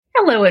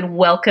Hello and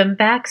welcome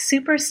back,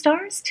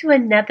 superstars, to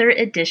another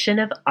edition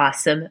of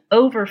Awesome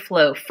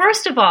Overflow.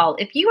 First of all,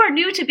 if you are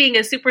new to being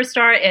a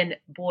superstar, and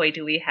boy,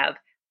 do we have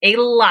a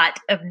lot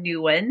of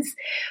new ones,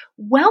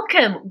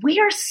 welcome. We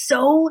are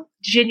so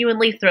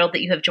genuinely thrilled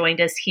that you have joined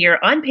us here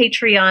on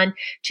Patreon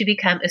to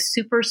become a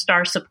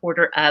superstar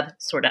supporter of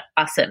Sorta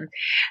Awesome.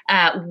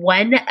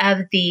 One of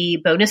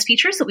the bonus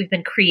features that we've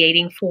been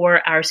creating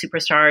for our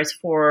superstars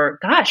for,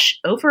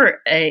 over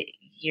a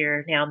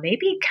year now,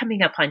 maybe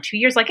coming up on 2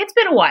 years. Like, it's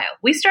been a while.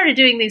 We started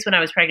doing these when I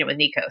was pregnant with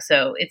Nico,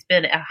 so it's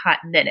been a hot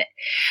minute.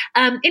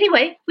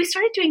 Anyway, we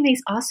started doing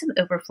these Awesome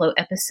Overflow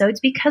episodes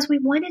because we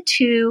wanted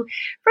to,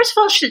 first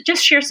of all,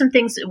 just share some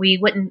things that we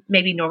wouldn't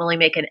maybe normally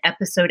make an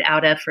episode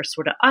out of for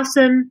Sorta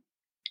Awesome.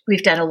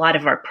 We've done a lot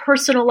of our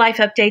personal life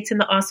updates in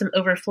the Awesome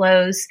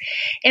Overflows.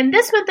 And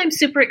this month I'm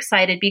super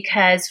excited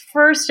because,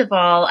 first of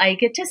all, I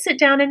get to sit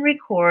down and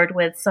record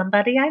with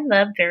somebody I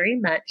love very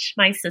much,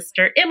 my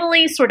sister,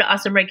 Emily, Sorta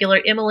Awesome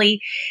regular.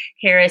 Emily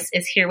Harris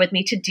is here with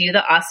me to do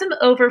the Awesome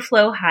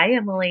Overflow. Hi,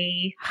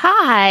 Emily.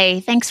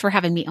 Hi. Thanks for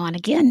having me on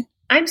again.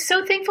 I'm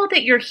so thankful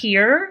that you're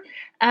here.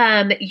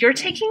 You're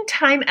taking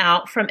time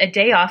out from a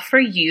day off for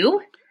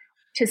you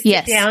to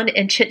sit down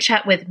and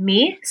chit-chat with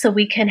me so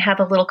we can have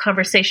a little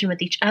conversation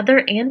with each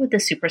other and with the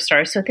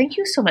superstars. So thank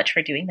you so much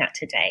for doing that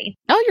today.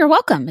 Oh, you're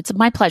welcome. It's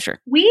my pleasure.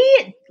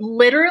 We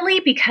literally,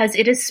 because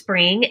it is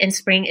spring, and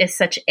spring is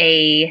such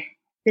a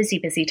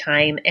busy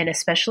time, and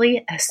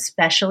especially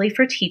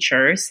for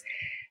teachers,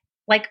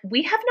 like,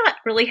 we have not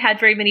really had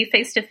very many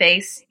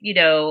face-to-face,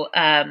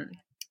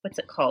 what's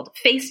it called?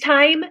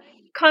 FaceTime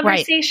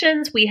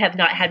conversations. Right. We have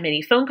not had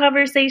many phone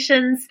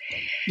conversations.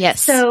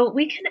 Yes. So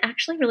we can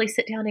actually really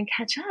sit down and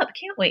catch up,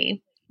 can't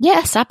we?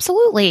 Yes,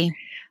 absolutely.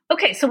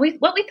 Okay. So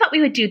what we thought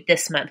we would do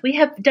this month, we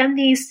have done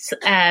these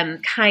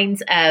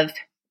kinds of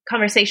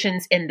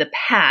conversations in the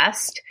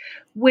past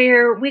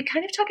where we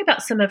kind of talk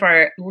about some of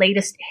our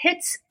latest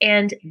hits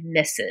and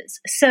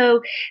misses.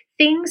 So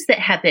things that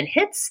have been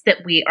hits that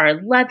we are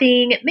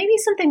loving, maybe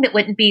something that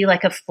wouldn't be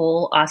like a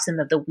full awesome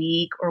of the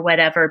week or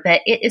whatever,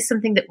 but it is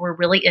something that we're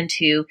really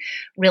into,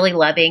 really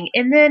loving.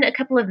 And then a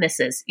couple of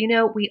misses.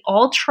 We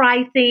all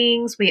try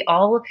things. We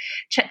all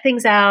check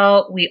things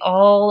out. We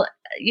all,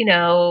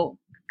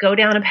 go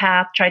down a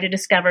path, try to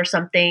discover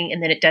something,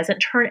 and then it doesn't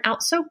turn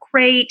out so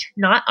great,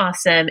 not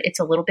awesome. It's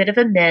a little bit of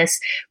a miss.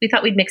 We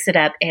thought we'd mix it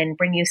up and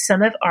bring you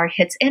some of our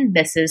hits and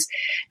misses,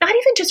 not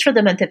even just for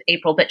the month of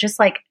April, but just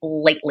like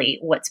lately,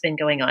 what's been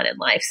going on in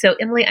life. So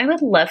Emily, I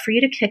would love for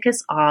you to kick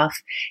us off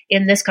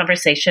in this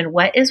conversation.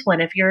 What is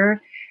one of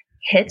your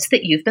hits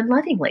that you've been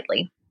loving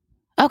lately?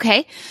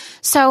 Okay.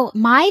 So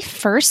my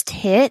first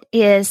hit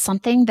is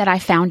something that I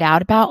found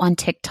out about on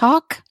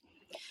TikTok.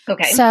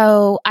 Okay.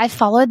 So I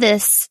follow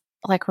this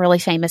like really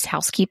famous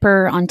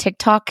housekeeper on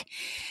TikTok,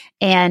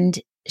 and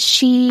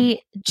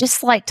she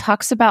just like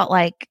talks about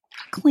like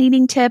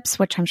cleaning tips,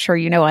 which I'm sure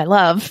I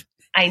love.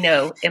 I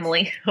know,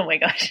 Emily. Oh my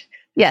gosh.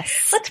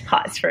 Yes. Let's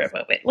pause for a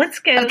moment. Let's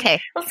go.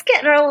 Okay. Let's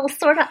get in our little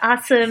Sorta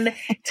Awesome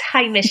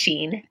time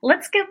machine.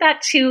 Let's go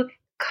back to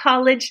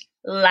college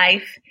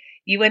life.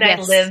 You and I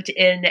lived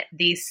in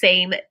the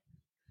same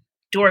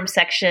dorm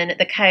section,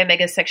 the Chi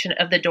Omega section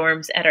of the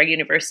dorms at our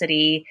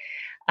university.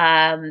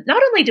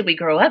 Not only did we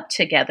grow up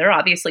together,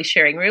 obviously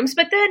sharing rooms,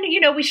 but then,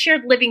 we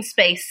shared living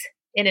space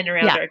in and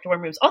around our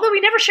dorm rooms, although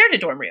we never shared a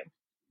dorm room.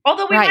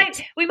 Although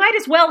we might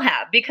as well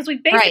have, because we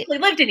basically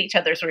lived in each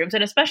other's rooms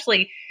and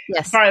especially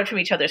borrowed from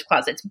each other's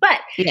closets.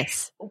 But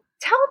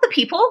tell the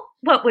people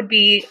what would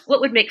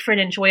make for an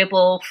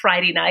enjoyable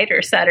Friday night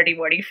or Saturday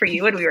morning for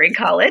you when we were in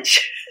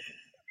college.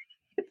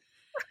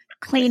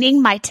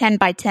 Cleaning my 10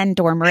 by 10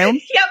 dorm room.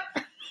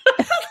 Yep.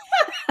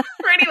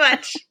 Pretty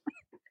much.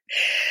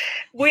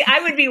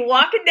 I would be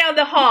walking down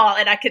the hall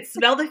and I could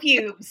smell the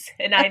fumes,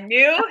 and I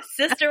knew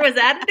sister was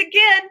at it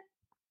again,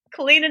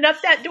 cleaning up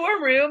that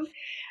dorm room.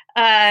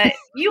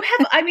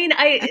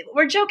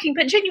 We're joking,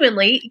 but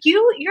genuinely,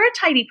 you're a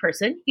tidy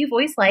person. You've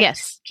always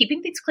liked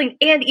keeping things clean,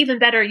 and even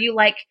better, you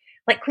like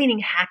cleaning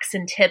hacks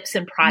and tips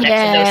and products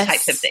and those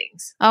types of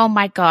things. Oh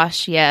my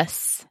gosh.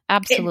 Yes,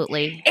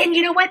 absolutely. And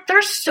you know what?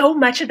 There's so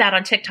much of that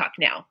on TikTok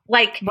now.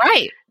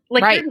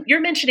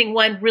 You're mentioning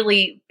one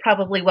really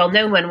probably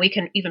well-known one. We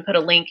can even put a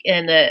link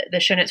in the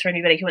show notes for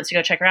anybody who wants to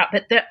go check her out.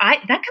 But that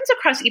comes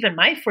across even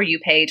my For You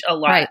page a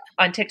lot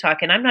on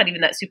TikTok, and I'm not even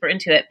that super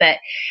into it. But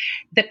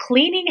the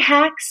cleaning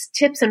hacks,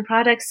 tips, and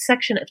products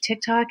section of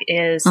TikTok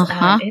is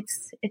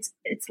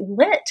it's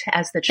lit,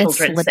 as the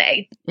children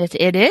say.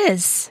 It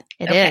is.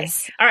 It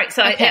is. All right.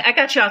 So I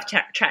got you off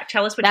track.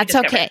 Tell us what you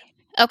discovered. That's okay.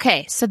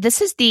 Okay, so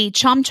this is the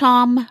Chom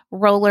Chom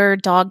Roller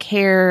Dog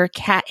Hair,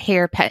 Cat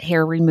Hair, Pet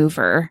Hair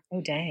Remover.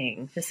 Oh,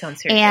 dang. This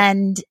sounds serious.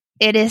 And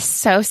it is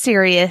so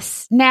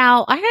serious.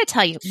 Now, I gotta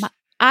tell you,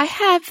 I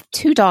have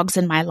 2 dogs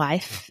in my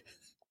life.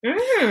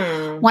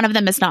 One of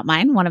them is not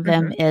mine. One of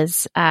them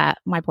is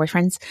my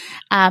boyfriend's.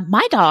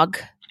 My dog,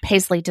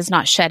 Paisley, does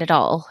not shed at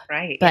all.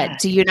 Right. But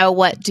do you know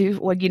what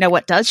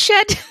does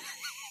shed?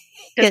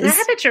 Does that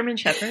have a German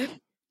Shepherd?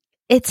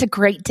 It's a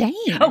Great Dane.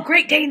 Oh,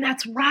 Great Dane.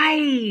 That's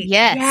right.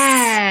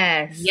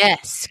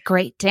 Yes.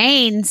 Great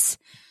Danes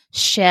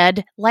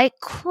shed like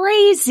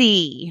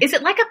crazy. Is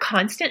it like a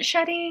constant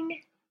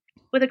shedding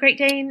with a Great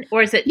Dane,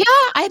 or is it? Yeah,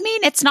 I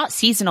mean, it's not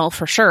seasonal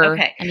for sure.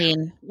 Okay. I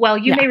mean, well,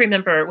 you may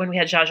remember when we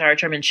had Zsa Zsa, our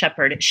German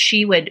Shepherd,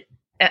 she would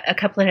a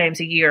couple of times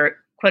a year,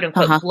 quote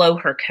unquote, blow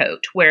her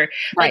coat, where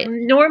like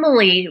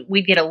normally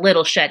we'd get a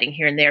little shedding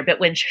here and there, but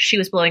when she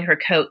was blowing her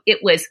coat, it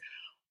was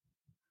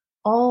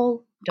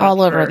all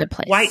over the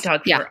place. White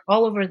dog fur,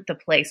 all over the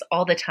place,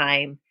 all the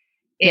time.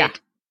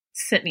 It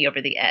sent me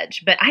over the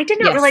edge. But I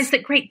did not realize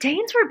that Great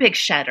Danes were big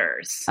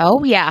shedders.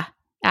 Oh, yeah.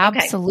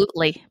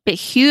 Absolutely. Okay. But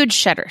huge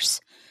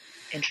shedders.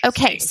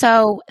 Okay,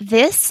 so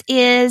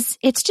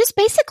it's just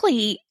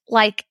basically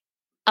like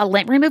a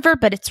lint remover,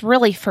 but it's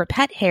really for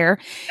pet hair.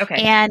 Okay.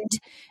 And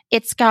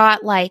it's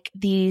got like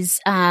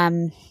these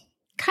kind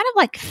of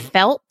like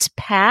felt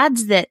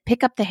pads that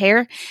pick up the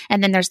hair.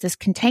 And then there's this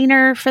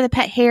container for the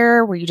pet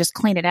hair where you just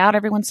clean it out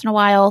every once in a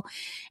while.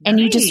 And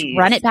you just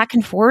run it back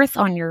and forth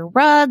on your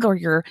rug or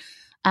your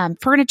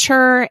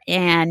furniture.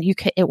 And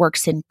it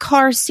works in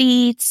car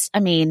seats.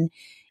 I mean,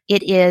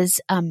 it is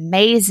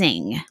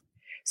amazing.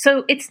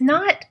 So it's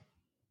not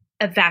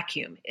a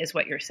vacuum is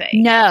what you're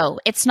saying. No,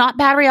 it's not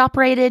battery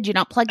operated. You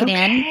don't plug it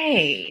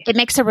in. It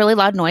makes a really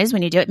loud noise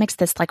when you do it. It makes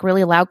this like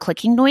really loud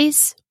clicking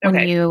noise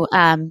when you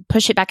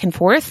push it back and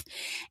forth,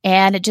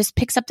 and it just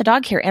picks up the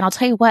dog hair. And I'll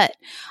tell you what,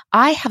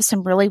 I have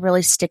some really,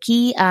 really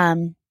sticky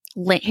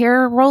lint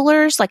hair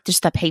rollers, like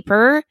just the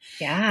paper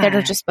that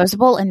are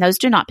disposable, and those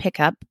do not pick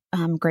up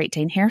Great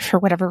Dane hair for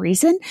whatever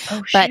reason.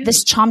 But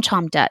this Chom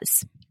Chom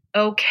does.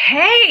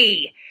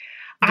 Okay.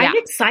 I'm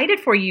excited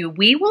for you.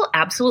 We will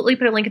absolutely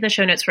put a link in the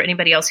show notes for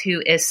anybody else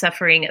who is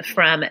suffering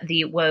from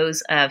the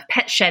woes of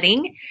pet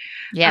shedding.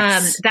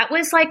 Yes. That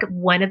was like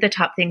one of the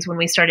top things when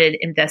we started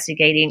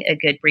investigating a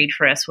good breed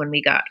for us when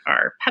we got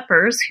our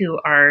peppers, who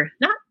are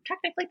not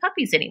technically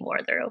puppies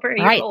anymore. They're over a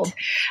year old.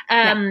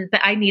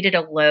 But I needed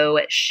a low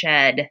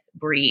shed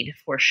breed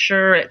for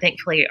sure.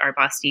 Thankfully, our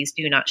Bosties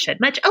do not shed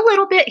much, a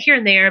little bit here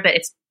and there, but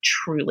it's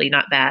truly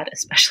not bad,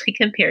 especially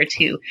compared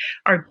to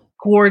our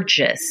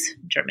gorgeous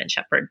German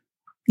Shepherd.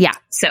 Yeah.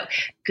 So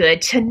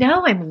good to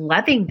know. I'm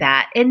loving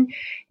that. And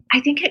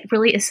I think it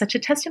really is such a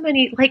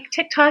testimony. Like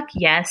TikTok,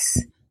 yes,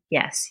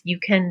 you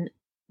can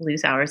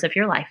lose hours of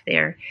your life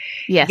there.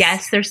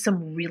 Yes, there's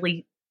some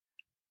really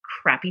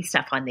crappy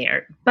stuff on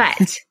there,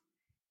 but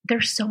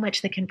there's so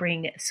much that can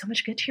bring so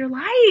much good to your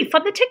life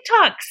on the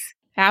TikToks.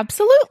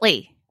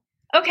 Absolutely.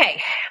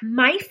 Okay.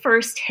 My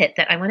first hit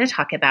that I want to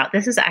talk about,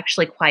 this is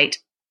actually quite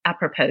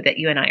apropos that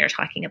you and I are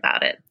talking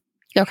about it.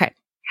 Okay.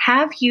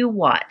 Have you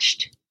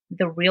watched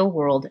The Real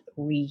World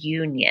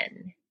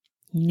Reunion?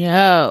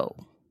 No.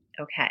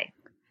 Okay.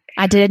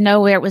 I didn't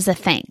know where it was a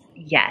thing.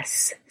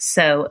 Yes.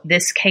 So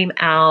this came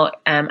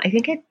out, I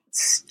think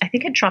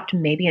it dropped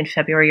maybe in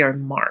February or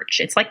March.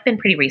 It's like been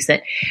pretty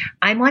recent.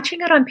 I'm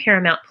watching it on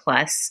Paramount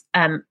Plus.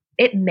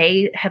 It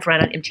may have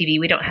run on MTV.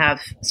 We don't have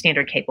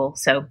standard cable.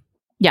 So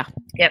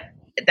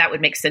that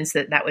would make sense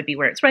that would be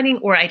where it's running.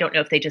 Or I don't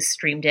know if they just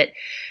streamed it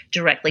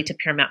directly to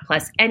Paramount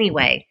Plus.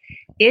 Anyway,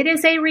 it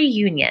is a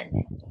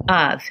reunion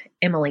of,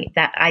 Emily,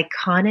 that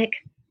iconic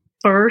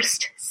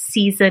first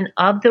season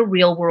of The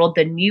Real World,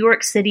 the New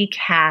York City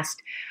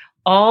cast,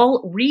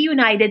 all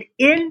reunited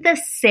in the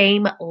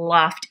same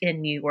loft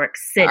in New York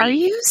City. Are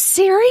you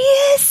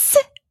serious?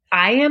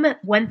 I am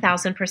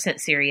 1000%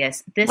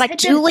 serious. This like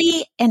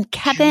Julie and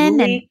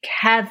Kevin.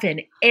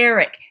 Kevin,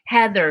 Eric,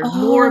 Heather,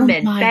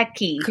 Norman,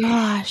 Becky.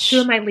 Gosh.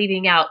 Who am I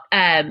leaving out?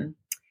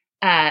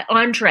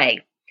 Andre.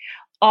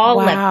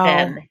 All of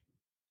them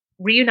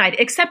reunited.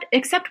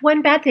 Except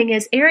one bad thing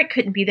is Eric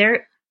couldn't be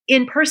there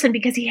in person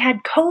because he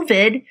had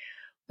COVID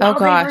while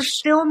they were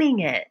filming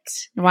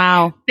it.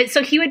 Wow. But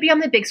so he would be on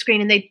the big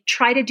screen, and they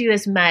try to do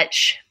as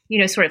much,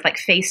 sort of like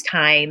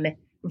FaceTime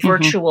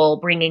virtual,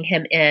 bringing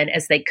him in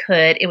as they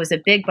could. It was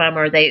a big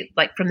bummer. They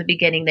from the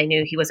beginning, they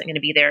knew he wasn't going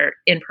to be there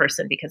in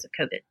person because of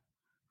COVID.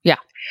 Yeah.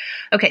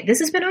 Okay. This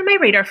has been on my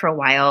radar for a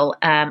while.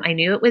 I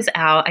knew it was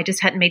out. I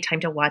just hadn't made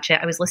time to watch it.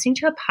 I was listening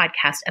to a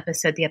podcast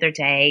episode the other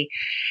day,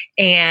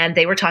 and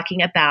they were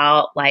talking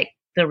about like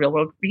the Real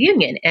World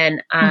Reunion.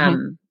 And,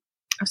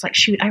 I was like,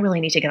 shoot, I really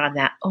need to get on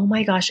that. Oh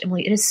my gosh,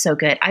 Emily, it is so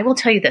good. I will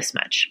tell you this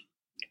much.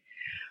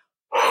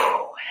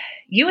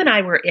 You and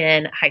I were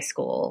in high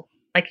school.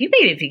 Like you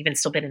may have even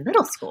still been in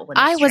middle school. When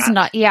I was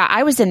not. Yeah,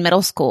 I was in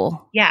middle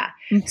school. Yeah.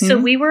 So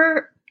we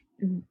were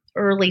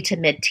early to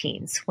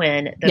mid-teens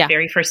when the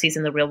very first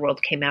season of The Real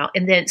World came out.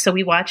 And then, so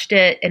we watched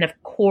it. And of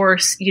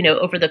course,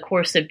 over the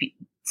course of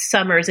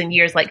summers and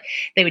years, like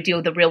they would do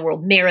the Real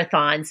World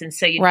marathons. And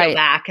so you'd go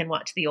back and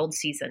watch the old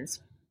seasons.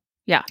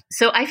 Yeah.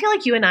 So I feel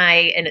like you and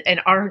I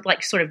and our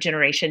like sort of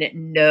generation, it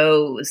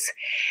knows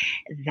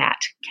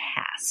that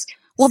cast.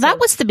 Well, that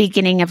was the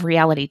beginning of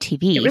reality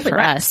TV for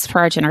us, for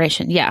our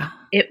generation. Yeah.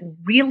 It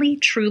really,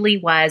 truly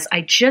was.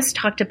 I just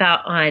talked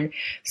about on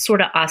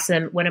Sorta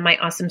Awesome, one of my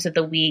awesomes of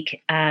the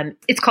week.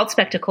 It's called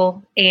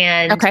Spectacle.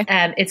 And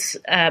it's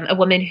a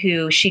woman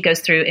who she goes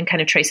through and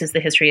kind of traces the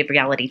history of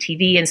reality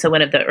TV. And so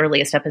one of the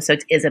earliest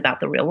episodes is about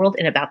the real world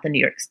and about the New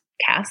York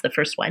cast, the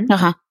first one.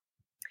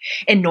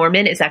 And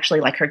Norman is actually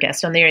like her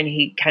guest on there, and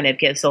he kind of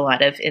gives a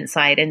lot of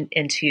insight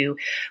into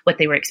what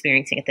they were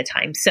experiencing at the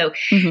time. So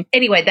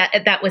anyway,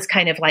 that was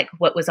kind of like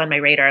what was on my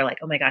radar. Like,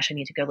 oh my gosh, I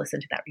need to go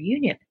listen to that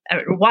reunion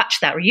or watch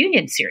that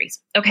reunion series.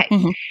 Okay.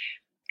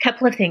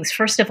 Couple of things.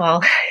 First of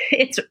all,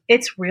 it's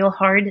real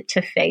hard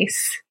to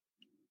face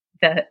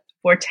the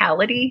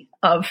mortality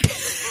of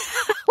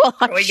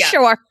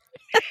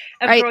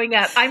growing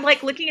up. I'm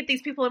like looking at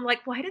these people. I'm like,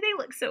 why do they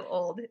look so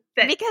old?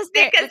 Because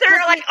they're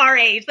like our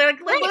age. They're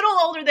like a little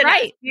older than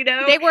us, you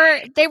know?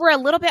 They were a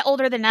little bit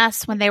older than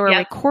us when they were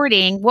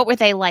recording. What were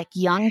they, like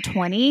young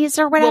 20s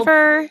or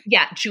whatever? Well,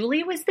 yeah.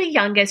 Julie was the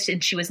youngest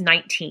and she was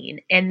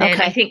 19. And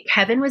then I think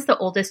Kevin was the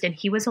oldest and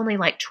he was only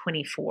like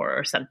 24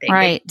 or something.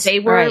 Right. They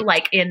were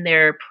like in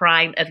their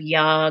prime of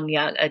young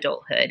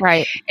adulthood.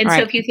 Right. And so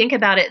if you think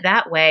about it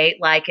that way,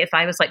 like if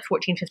I was like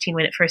 14, 15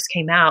 when it first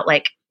came out,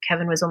 like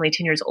Kevin was only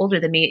 10 years older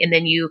than me. And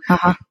then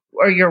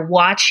you're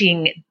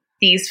watching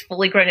these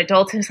fully grown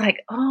adults. And it's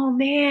like, oh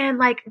man,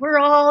 like we're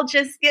all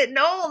just getting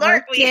old,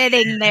 aren't we?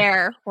 Getting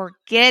there. We're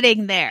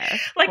getting there.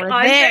 Like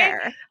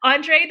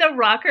Andre, the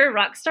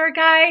rock star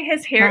guy,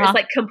 his hair is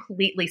like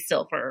completely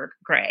silver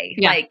gray.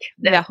 Yeah. Like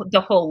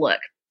the whole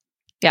look.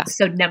 Yeah.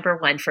 So number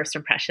one, first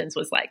impressions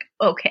was like,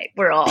 okay,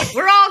 we're all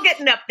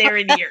getting up there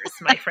in years,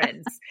 my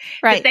friends.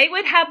 Right. But they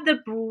would have the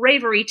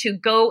bravery to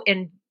go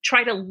and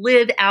try to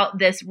live out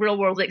this real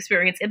world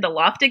experience in the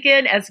loft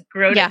again as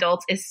grown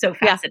adults is so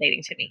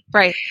fascinating to me.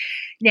 Right.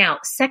 Now,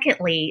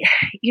 secondly,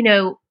 you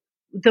know,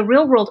 the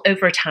real world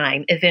over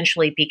time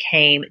eventually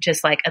became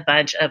just like a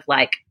bunch of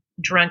like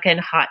drunken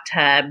hot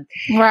tub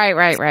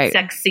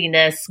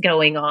sexiness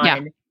going on. Yeah.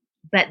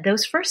 But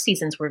those first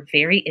seasons were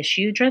very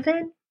issue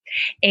driven.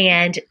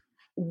 And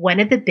one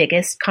of the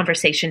biggest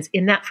conversations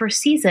in that first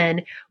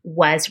season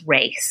was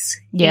race.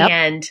 Yep.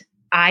 And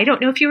I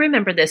don't know if you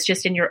remember this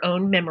just in your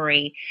own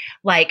memory,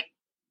 like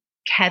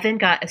Kevin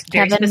got a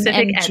very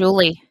specific and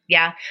Julie.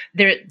 Yeah.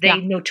 They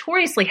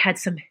notoriously had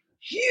some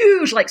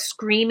huge like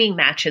screaming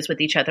matches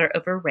with each other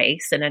over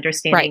race and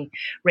understanding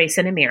race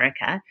in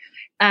America.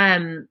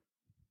 And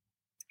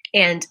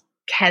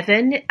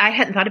Kevin, I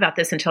hadn't thought about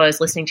this until I was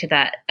listening to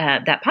that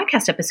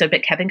podcast episode,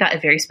 but Kevin got a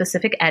very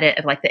specific edit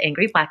of like the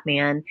angry black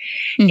man.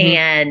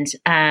 And,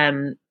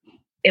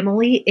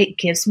 Emily, it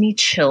gives me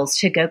chills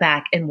to go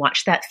back and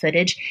watch that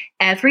footage.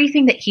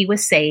 Everything that he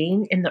was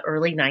saying in the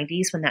early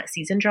 90s when that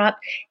season dropped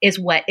is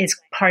what is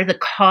part of the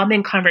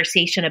common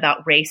conversation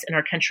about race in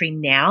our country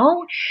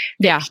now.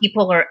 Yeah.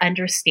 People are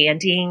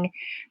understanding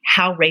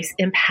how race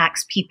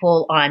impacts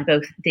people on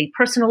both the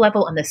personal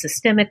level and the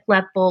systemic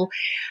level.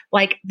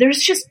 Like there's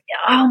just,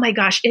 oh my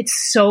gosh,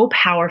 it's so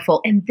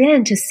powerful. And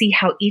then to see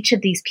how each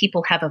of these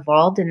people have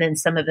evolved and then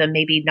some of them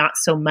maybe not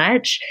so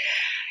much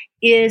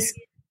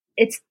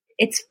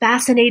it's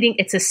fascinating.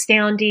 It's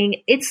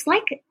astounding. It's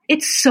like,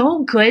 it's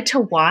so good to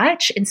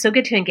watch and so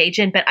good to engage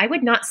in, but I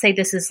would not say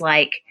this is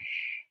like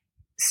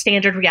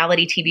standard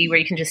reality TV where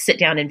you can just sit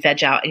down and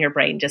veg out and your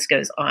brain just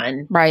goes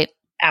on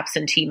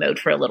absentee mode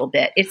for a little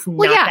bit. It's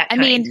not that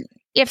kind. I mean,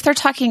 if they're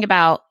talking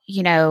about,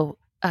 you know,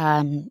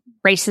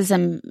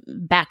 racism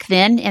back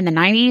then in the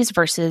 90s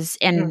versus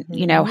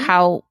you know,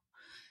 how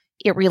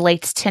it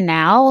relates to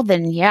now,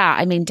 then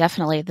I mean,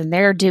 definitely. Then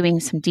they're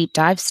doing some deep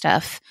dive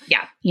stuff,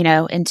 you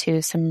know,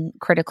 into some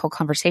critical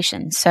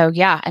conversations. So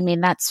I mean,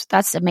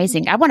 that's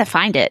amazing. I want to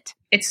find it.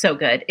 It's so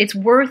good. It's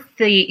worth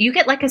you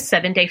get like a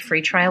 7-day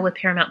free trial with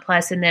Paramount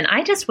Plus. And then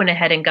I just went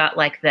ahead and got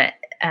like the,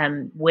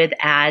 with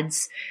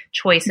ads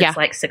choice. It's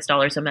like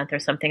 $6 a month or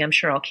something. I'm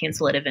sure I'll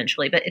cancel it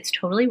eventually, but it's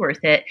totally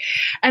worth it.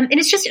 And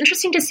it's just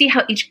interesting to see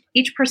how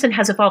each person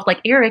has evolved.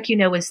 Like Eric, you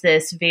know, was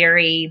this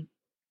very,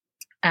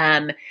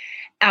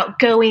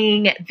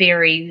 outgoing,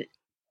 very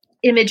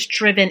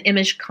image-driven,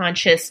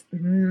 image-conscious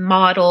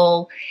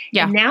model.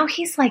 Yeah. And now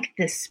he's like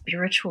this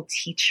spiritual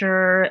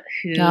teacher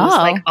who's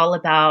like all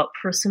about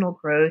personal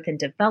growth and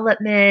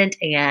development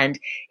and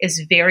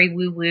is very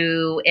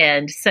woo-woo.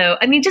 And so,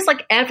 I mean, just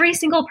like every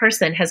single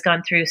person has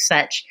gone through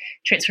such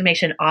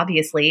transformation,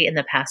 obviously, in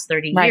the past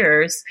 30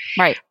 years.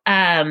 Right.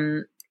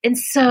 And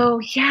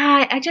so,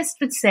 I just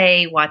would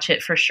say watch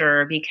it for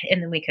sure.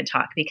 And then we could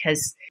talk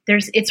because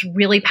it's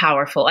really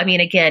powerful. I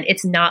mean, again,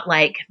 it's not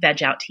like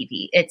veg out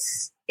TV.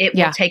 It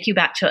will take you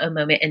back to a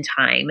moment in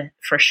time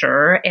for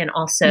sure. And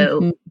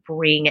also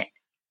bring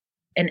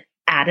an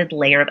added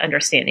layer of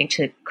understanding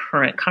to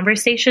current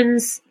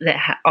conversations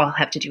that all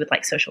have to do with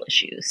like social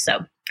issues.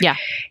 So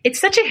it's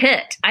such a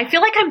hit. I feel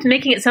like I'm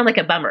making it sound like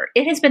a bummer.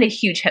 It has been a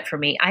huge hit for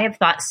me. I have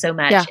thought so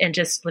much and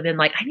just been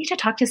like, I need to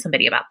talk to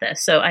somebody about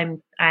this. So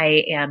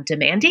I am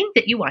demanding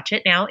that you watch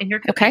it now in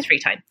your free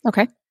time.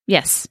 Okay.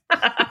 Yes.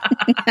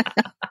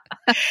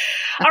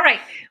 All right.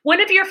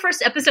 One of your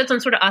first episodes on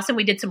Sort of Awesome,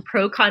 we did some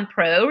pro con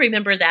pro.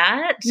 Remember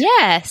that?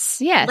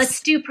 Yes.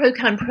 Let's do pro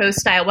con pro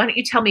style. Why don't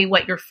you tell me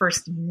what your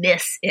first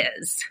miss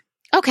is?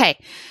 Okay.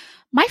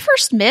 My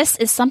first miss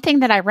is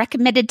something that I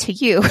recommended to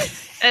you.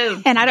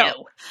 Oh, and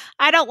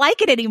I don't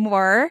like it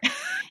anymore.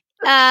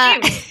 I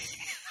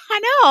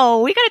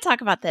know. We got to talk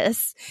about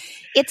this.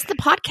 It's the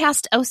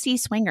podcast OC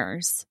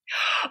Swingers.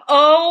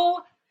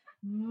 Oh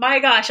my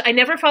gosh. I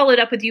never followed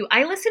up with you.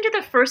 I listened to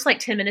the first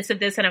 10 minutes of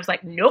this and I was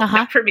like, nope,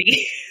 not for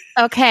me.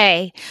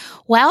 Okay.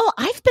 Well,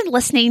 I've been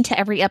listening to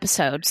every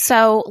episode.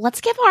 So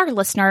let's give our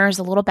listeners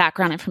a little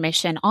background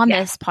information on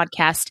this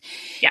podcast.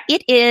 Yeah.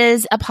 It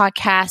is a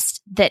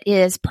podcast that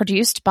is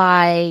produced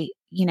by,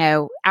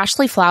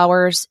 Ashley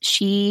Flowers.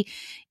 She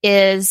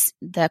is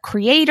the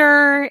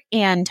creator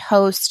and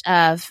host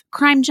of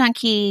Crime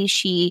Junkie.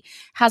 She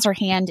has her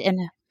hand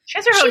in... She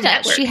has her own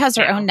network. She has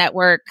her own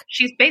network.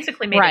 She's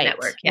basically made a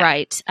network. Yeah.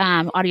 Right.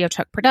 Audio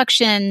Truck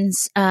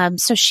Productions.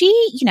 So she,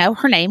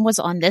 her name was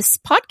on this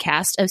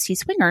podcast, OC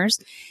Swingers.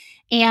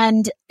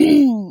 And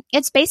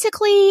it's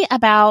basically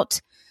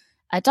about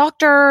a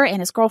doctor and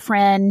his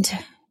girlfriend,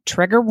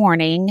 trigger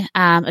warning,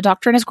 a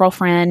doctor and his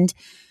girlfriend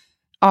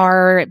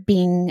are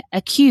being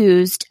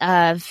accused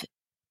of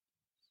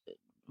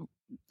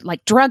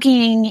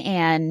drugging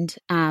and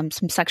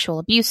some sexual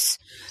abuse,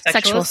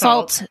 sexual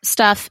assault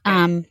stuff.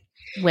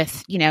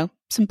 With,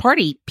 some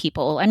party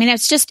people. I mean,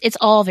 it's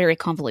all very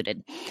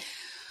convoluted.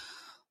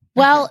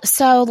 Well,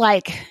 so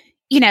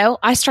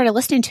I started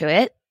listening to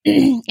it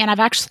and I've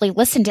actually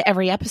listened to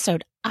every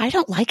episode. I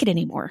don't like it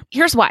anymore.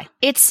 Here's why.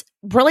 It's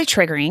really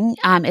triggering.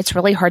 It's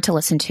really hard to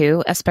listen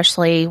to,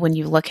 especially when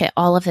you look at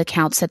all of the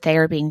counts that they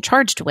are being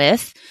charged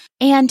with.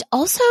 And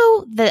also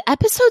the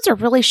episodes are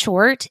really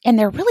short and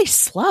they're really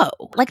slow.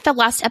 Like the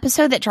last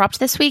episode that dropped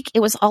this week, it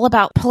was all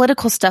about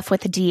political stuff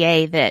with the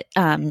DA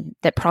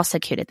that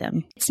prosecuted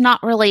them. It's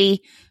not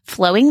really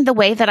flowing the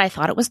way that I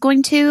thought it was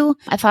going to.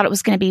 I thought it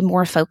was going to be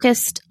more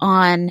focused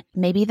on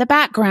maybe the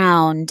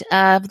background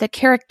of the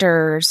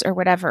characters or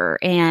whatever.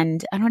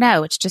 And I don't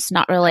know, it's just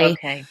not really,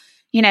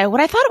 what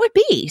I thought it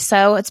would be.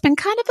 So it's been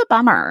kind of a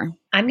bummer.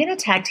 I'm going to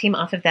tag team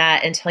off of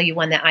that and tell you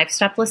one that I've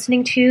stopped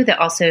listening to that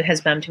also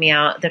has bummed me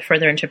out the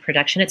further into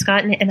production it's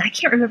gotten. And I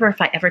can't remember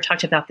if I ever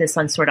talked about this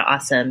on Sort of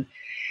Awesome,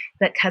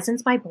 but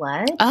Cousins by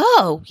Blood.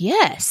 Oh,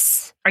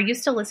 yes. Are you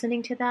still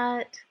listening to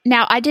that?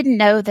 Now, I didn't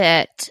know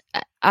that.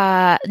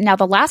 Now,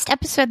 the last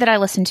episode that I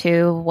listened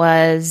to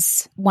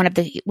was when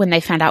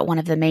they found out one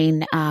of the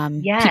main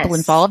people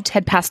involved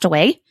had passed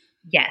away.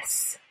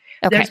 Yes.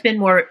 Okay. There's been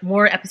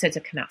more episodes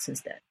have come out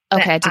since then.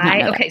 Okay, I did not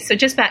know that. Okay, so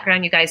just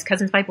background, you guys.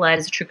 Cousins by Blood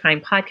is a true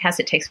crime podcast.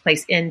 It takes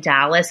place in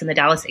Dallas, in the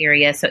Dallas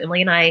area. So Emily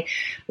and I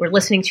were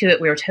listening to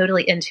it. We were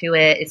totally into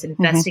it. It's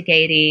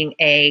investigating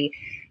a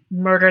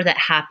murder that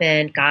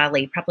happened,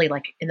 probably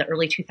in the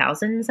early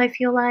 2000s, I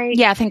feel like.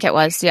 Yeah, I think it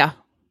was, yeah.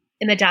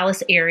 In the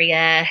Dallas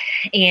area.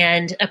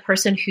 And a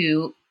person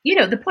who,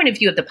 the point of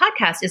view of the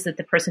podcast is that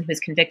the person who was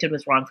convicted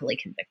was wrongfully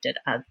convicted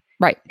of.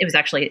 Right. It was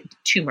actually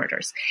 2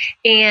 murders.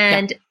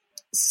 And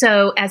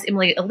so as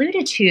Emily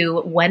alluded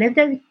to, one of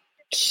the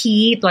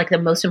key, the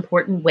most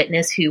important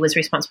witness who was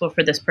responsible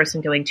for this person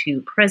going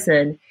to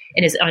prison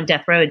and is on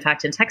death row, in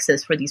fact, in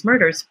Texas for these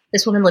murders.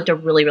 This woman lived a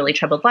really, really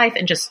troubled life.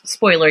 And just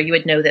spoiler, you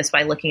would know this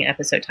by looking at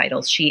episode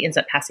titles. She ends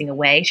up passing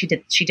away. She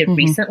did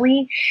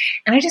recently.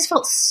 And I just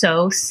felt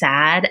so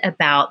sad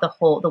about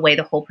the way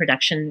the whole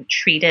production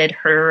treated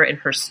her and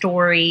her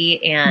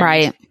story.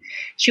 And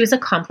she was a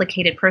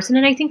complicated person.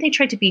 And I think they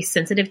tried to be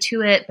sensitive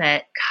to it,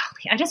 but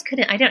golly,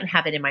 I didn't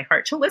have it in my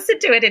heart to listen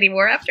to it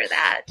anymore after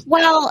that.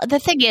 Well, the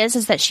thing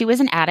is that she was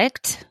an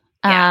addict.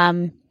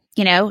 Yeah.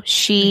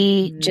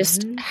 She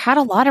just had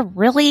a lot of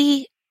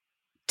really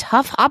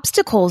tough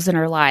obstacles in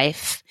her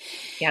life.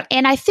 Yep.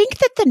 And I think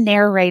that the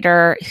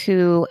narrator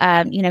who,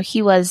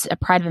 he was a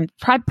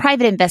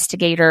private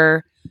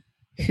investigator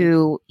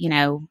who,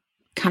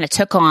 kind of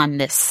took on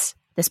this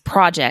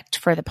project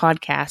for the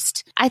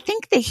podcast. I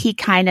think that he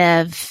kind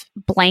of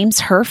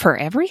blames her for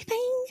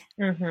everything.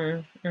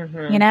 Yeah.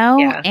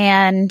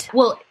 And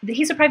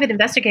he's a private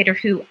investigator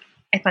who,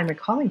 if I'm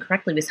recalling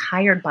correctly, was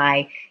hired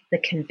by the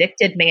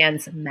convicted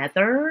man's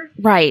mother,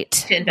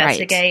 to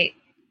investigate.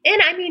 Right.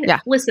 And I mean,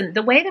 listen,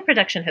 the way the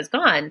production has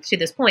gone to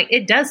this point,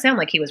 it does sound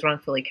like he was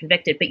wrongfully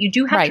convicted, but you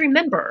do have to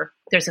remember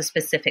there's a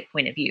specific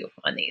point of view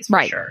on these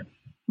for sure.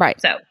 Right.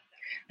 So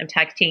I'm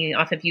tag teaming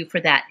off of you for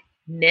that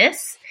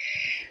miss.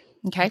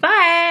 Okay.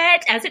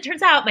 But as it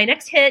turns out, my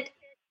next hit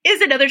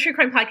is another true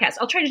crime podcast.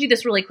 I'll try to do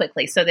this really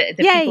quickly so that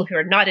the people who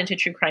are not into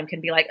true crime can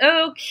be like,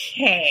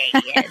 okay,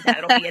 and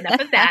that'll be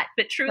enough of that.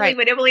 But truly,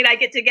 when Emily and I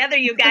get together,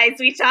 you guys,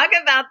 we talk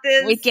about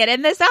this. We get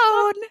in the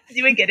zone.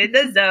 We get in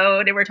the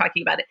zone and we're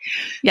talking about it.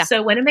 Yeah.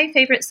 So one of my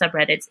favorite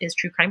subreddits is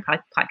true crime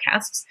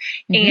podcasts.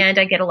 And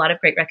I get a lot of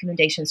great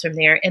recommendations from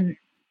there. And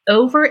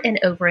over and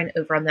over and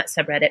over on that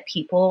subreddit,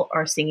 people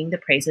are singing the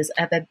praises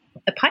of a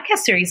podcast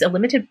series, a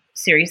limited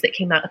series that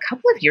came out a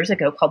couple of years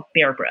ago called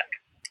Bear Brook.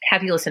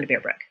 Have you listened to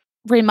Bear Brook?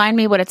 Remind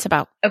me what it's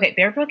about. Okay,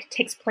 Bear Brook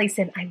takes place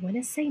in, I want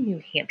to say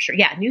New Hampshire.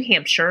 Yeah, New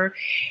Hampshire.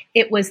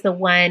 It was the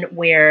one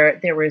where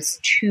there was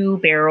 2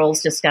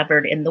 barrels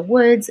discovered in the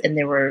woods, and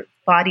there were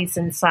bodies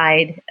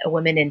inside, a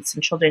woman and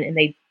some children, and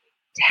they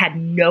had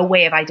no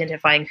way of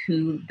identifying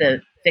who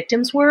the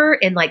victims were.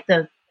 And like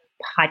the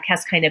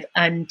podcast kind of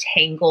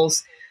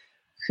untangles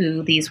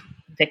who these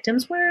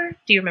victims were.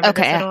 Do you remember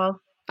this at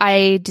all?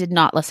 I did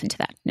not listen to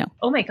that. No.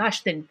 Oh my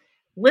gosh. Then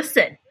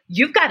listen,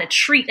 you've got a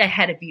treat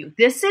ahead of you.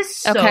 This is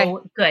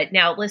so good.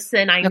 Now,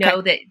 listen, I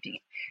know that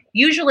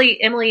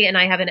usually Emily and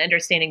I have an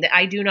understanding that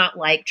I do not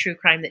like true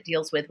crime that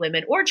deals with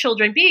women or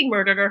children being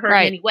murdered or hurt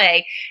in any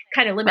way.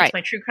 Kind of limits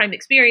my true crime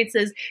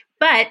experiences.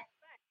 But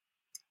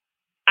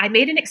I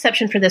made an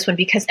exception for this one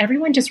because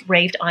everyone just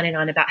raved on and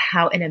on about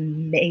how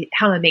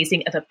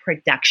amazing of a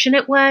production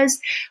it was,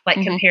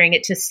 like comparing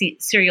it to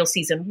Serial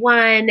Season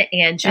 1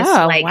 and just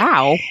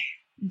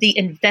the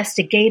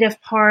investigative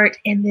part.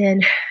 And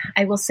then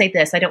I will say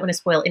this, I don't want to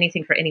spoil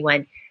anything for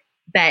anyone,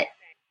 but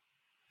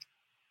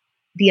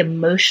the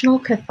emotional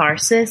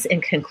catharsis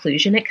and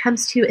conclusion it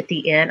comes to at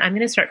the end, I'm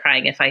going to start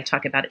crying if I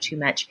talk about it too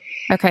much.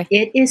 Okay.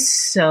 It is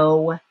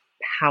so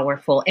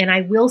powerful. And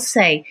I will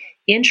say,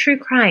 in true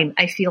crime,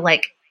 I feel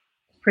like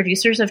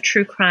producers of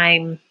true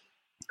crime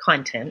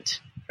content,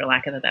 for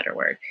lack of a better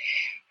word,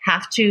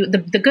 have to,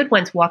 the good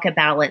ones walk a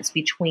balance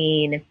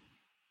between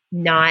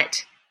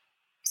not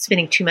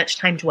spending too much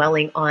time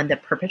dwelling on the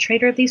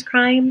perpetrator of these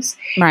crimes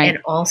and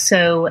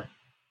also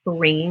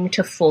bringing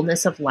to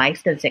fullness of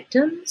life the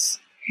victims.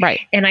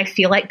 Right. And I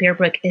feel like Bear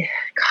Brook,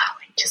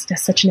 just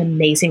does such an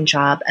amazing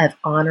job of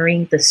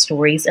honoring the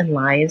stories and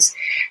lives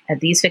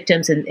of these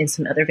victims, and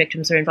some other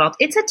victims are involved.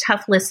 It's a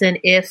tough listen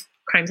if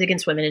crimes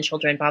against women and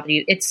children bother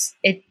you. It's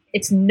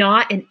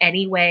not in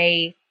any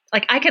way,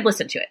 like I could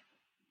listen to it.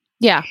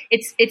 Yeah.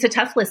 It's a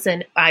tough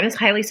listen. I'm a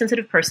highly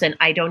sensitive person.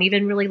 I don't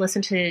even really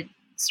listen to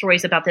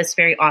stories about this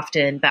very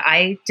often, but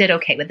I did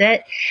okay with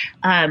it.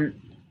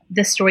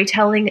 The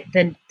storytelling,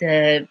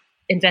 the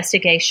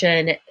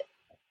investigation,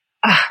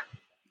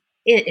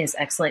 it is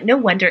excellent. No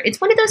wonder.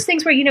 It's one of those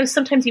things where,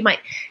 sometimes you might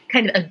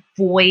kind of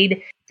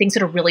avoid things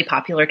that are really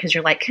popular because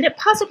you're like, could it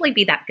possibly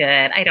be that good?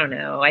 I don't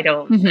know. I'm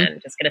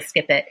just going to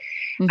skip it.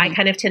 I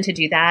kind of tend to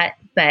do that,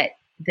 but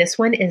this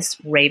one is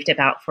raved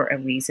about for a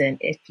reason.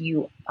 If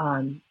you,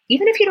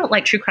 even if you don't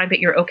like true crime, but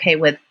you're okay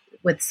with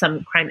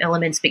some crime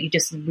elements, but you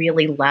just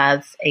really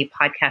love a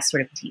podcast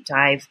sort of deep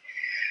dive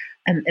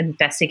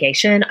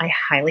investigation, I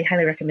highly,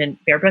 highly recommend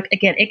Bear Brook.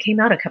 Again, it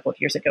came out a couple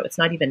of years ago. It's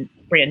not even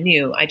brand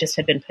new. I just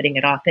had been putting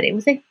it off, but it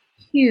was a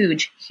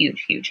huge,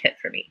 huge, huge hit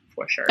for me,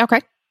 for sure.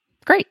 Okay,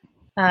 great.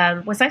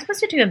 Was I supposed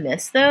to do a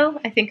miss, though?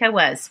 I think I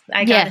was.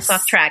 I got us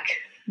off track.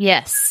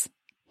 Yes.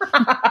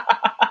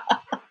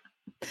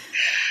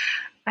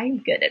 I'm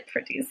good at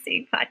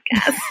producing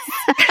podcasts.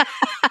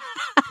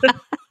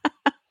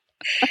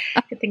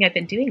 Good thing I've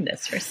been doing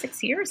this for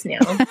 6 years now.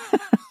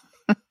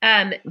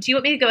 Do you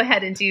want me to go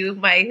ahead and do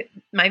my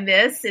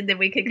miss, and then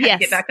we can kind of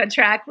get back on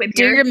track with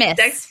your miss?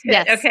 Next?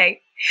 Yes.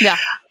 Okay. Yeah.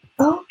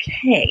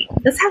 Okay.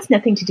 This has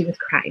nothing to do with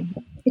crime.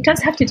 It does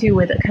have to do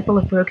with a couple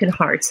of broken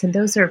hearts, and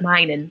those are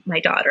mine and my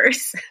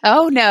daughter's.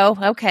 Oh, no.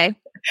 Okay.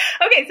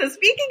 Okay. So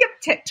speaking of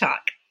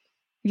TikTok,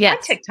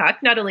 on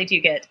TikTok, not only do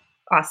you get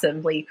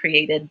awesomely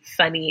created,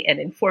 funny, and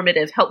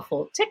informative,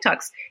 helpful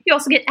TikToks, you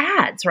also get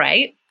ads,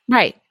 right?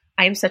 Right.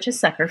 I am such a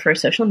sucker for a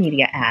social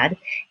media ad.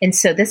 And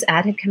so this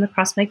ad had come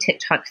across my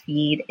TikTok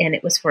feed, and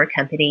it was for a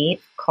company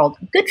called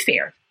Good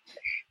Fare.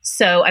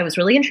 So I was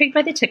really intrigued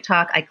by the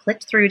TikTok. I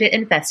clicked through to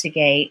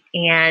investigate,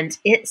 and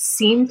it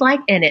seemed like,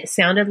 and it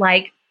sounded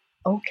like,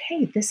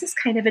 okay, this is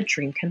kind of a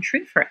dream come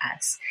true for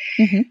us.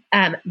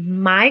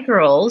 My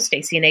girls,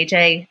 Stacy and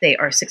AJ, they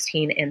are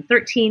 16 and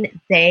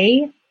 13.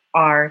 They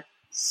are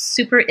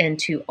super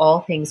into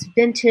all things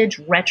vintage,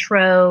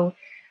 retro.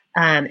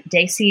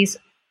 Stacy's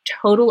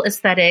total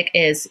aesthetic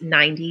is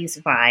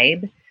 90s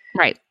vibe.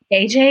 Right.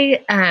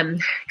 AJ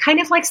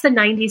kind of likes the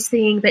 90s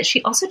thing, but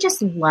she also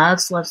just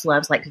loves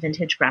like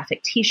vintage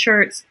graphic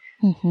t-shirts.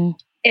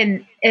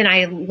 And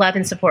I love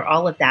and support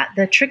all of that.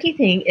 The tricky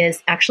thing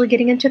is actually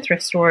getting into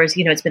thrift stores.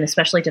 It's been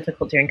especially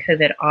difficult during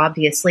COVID,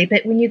 obviously,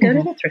 but when you go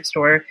to the thrift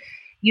store,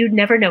 you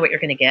never know what you're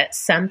going to get.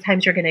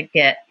 Sometimes you're going to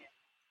get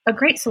a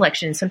great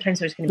selection. Sometimes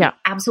there's going to be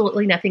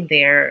absolutely nothing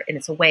there, and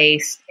it's a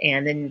waste.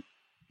 And then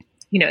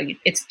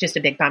it's just a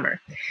big bummer.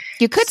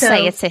 You could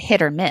say it's a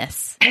hit or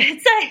miss.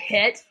 It's a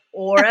hit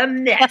or a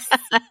miss.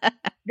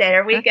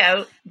 There we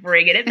go.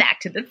 Bringing it back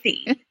to the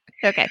theme.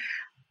 Okay.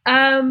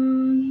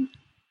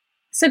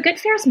 So Good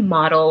Fare's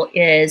model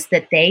is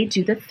that they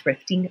do the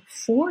thrifting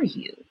for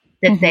you.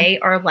 That they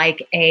are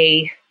like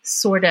a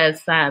sort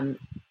of,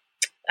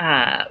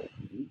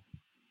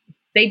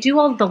 they do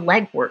all the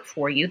legwork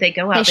for you. They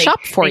go out. They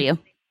shop for you.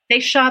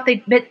 They shop.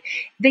 But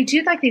they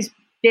do like these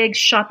big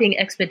shopping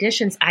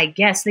expeditions, I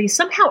guess. They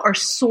somehow are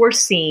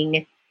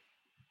sourcing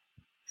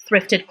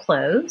thrifted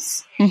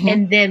clothes.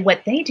 And then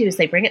what they do is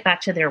they bring it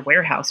back to their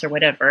warehouse or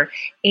whatever.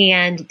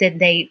 And then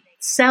they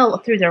sell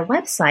through their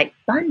website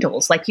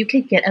bundles. Like you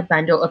could get a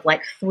bundle of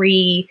like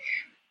 3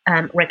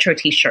 retro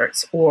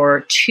t-shirts,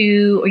 or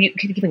you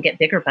could even get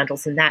bigger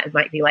bundles than that. It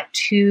might be like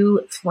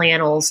 2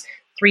 flannels,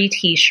 3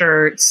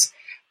 t-shirts,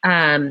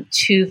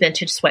 2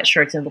 vintage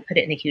sweatshirts, and we'll put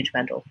it in a huge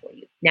bundle for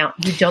you. Now,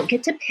 you don't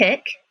get to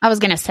pick. I was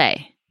going to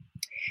say.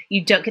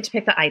 You don't get to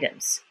pick the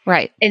items.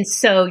 Right. And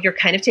so you're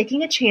kind of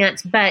taking a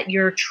chance, but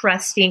you're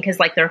trusting, because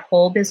like their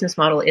whole business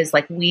model is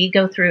like, we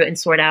go through and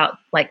sort out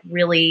like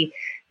really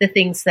the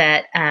things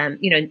that,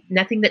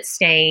 nothing that's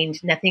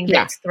stained, nothing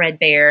that's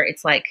threadbare.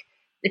 It's like,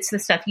 it's the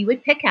stuff you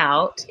would pick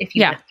out if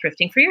you were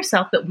thrifting for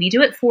yourself, but we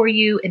do it for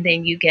you. And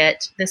then you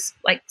get this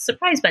like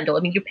surprise bundle.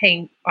 I mean, you're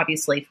paying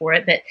obviously for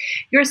it, but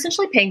you're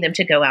essentially paying them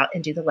to go out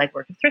and do the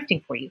legwork of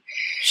thrifting for you.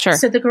 Sure.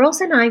 So the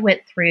girls and I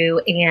went through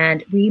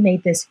and we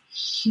made this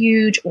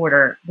huge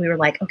order. We were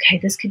like, okay,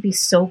 this could be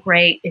so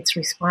great. It's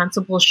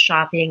responsible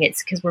shopping.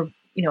 It's because we're,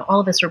 all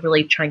of us are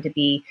really trying to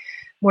be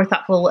more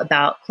thoughtful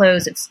about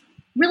clothes. It's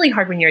really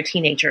hard when you're a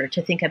teenager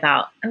to think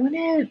about, I want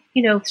to,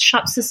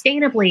 shop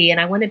sustainably and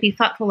I want to be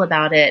thoughtful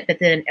about it. But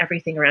then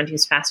everything around you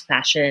is fast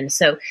fashion.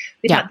 So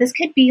we thought this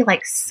could be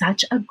like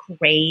such a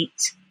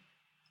great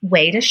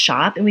way to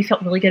shop. And we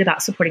felt really good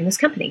about supporting this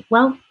company.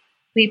 Well,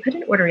 we put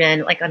an order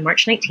in like on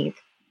March 19th.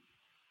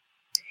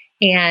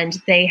 And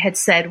they had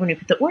said when we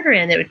put the order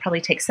in, it would probably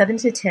take 7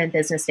 to 10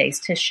 business days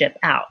to ship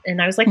out. And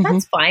I was like,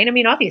 that's fine. I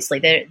mean, obviously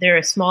they're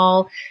a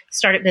small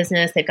startup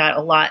business. They've got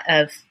a lot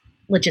of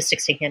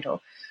logistics to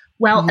handle.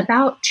 Well,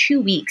 about 2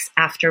 weeks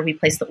after we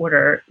placed the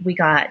order, we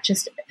got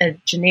just a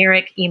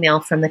generic email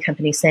from the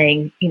company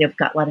saying, we've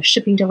got a lot of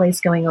shipping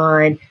delays going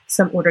on.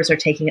 Some orders are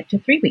taking up to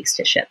 3 weeks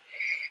to ship.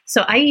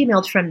 So I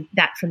emailed from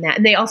that.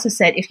 And they also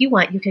said, if you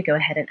want, you could go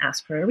ahead and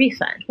ask for a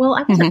refund. Well,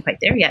 I wasn't quite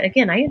there yet.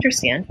 Again, I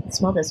understand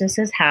small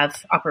businesses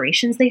have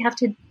operations they have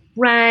to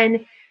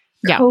run.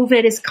 Yeah.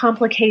 COVID is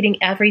complicating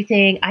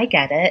everything. I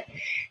get it.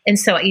 And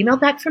so I emailed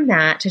back from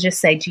that to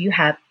just say, do you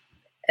have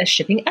a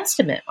shipping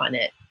estimate on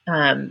it?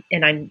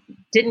 And I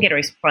didn't get a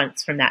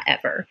response from that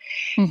ever.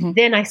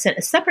 Then I sent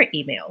a separate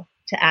email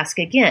to ask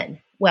again.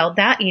 Well,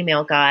 that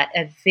email got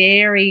a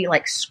very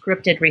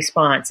scripted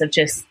response of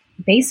just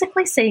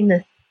basically saying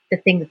the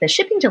thing that the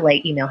shipping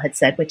delay email had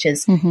said, which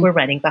is we're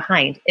running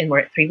behind and we're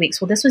at 3 weeks.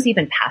 Well, this was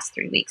even past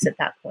 3 weeks at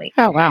that point.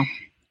 Oh, wow.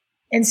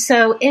 And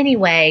so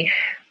anyway,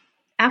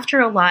 after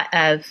a lot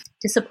of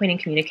disappointing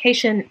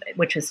communication,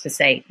 which was to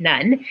say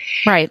none,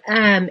 right.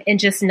 And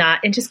just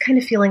kind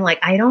of feeling like,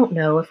 I don't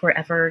know if we're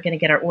ever going to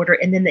get our order.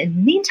 And then in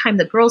the meantime,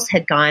 the girls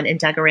had gone and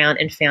dug around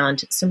and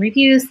found some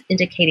reviews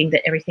indicating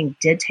that everything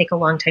did take a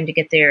long time to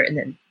get there. And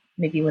then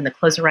maybe when the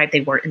clothes arrived,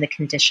 they weren't in the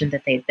condition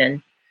that they'd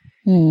been,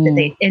 that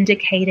they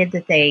indicated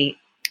that they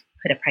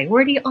put a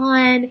priority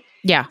on.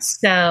 Yeah.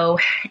 So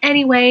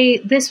anyway,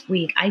 this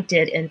week I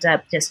did end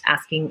up just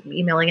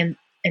emailing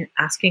and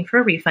asking for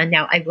a refund.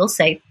 Now, I will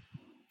say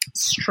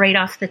straight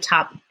off the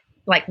top,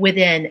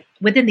 within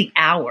the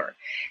hour,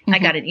 I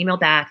got an email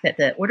back that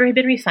the order had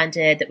been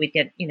refunded, that we'd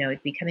get,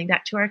 it'd be coming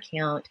back to our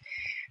account.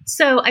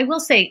 So I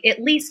will say,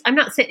 at least I'm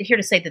not here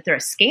to say that they're a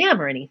scam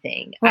or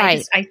anything.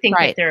 Right. I think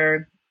that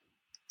they're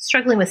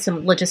struggling with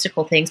some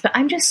logistical things, but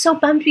I'm just so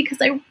bummed because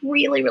I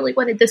really, really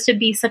wanted this to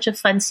be such a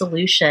fun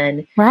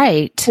solution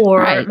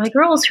for my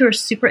girls who are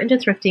super into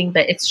thrifting,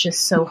 but it's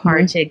just so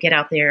hard to get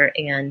out there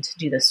and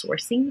do the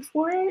sourcing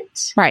for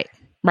it.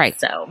 Right.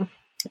 So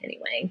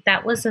anyway,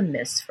 that was a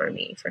miss for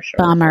me for sure.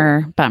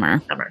 Bummer.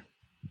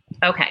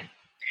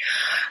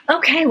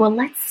 Okay. Well,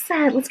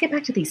 let's get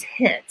back to these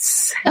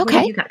hits. Okay. What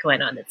have you got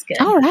going on that's good?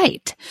 All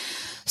right.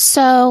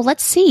 So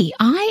let's see.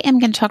 I am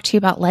going to talk to you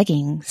about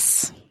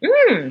leggings.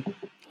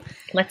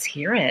 Let's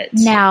hear it.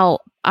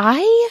 Now,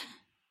 I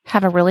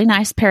have a really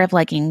nice pair of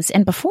leggings.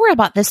 And before I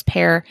bought this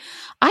pair,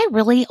 I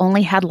really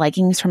only had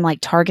leggings from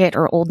Target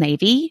or Old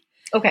Navy.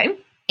 Okay.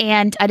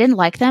 And I didn't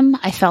like them.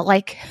 I felt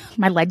like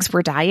my legs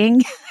were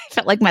dying. I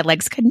felt like my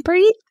legs couldn't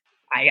breathe.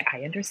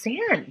 I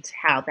understand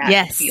how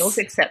that feels,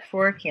 except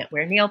for can't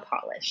wear nail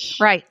polish.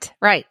 Right.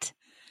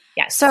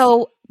 Yes.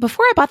 So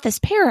before I bought this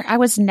pair, I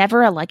was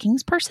never a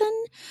leggings person.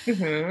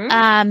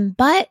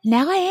 But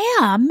now I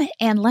am.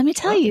 And let me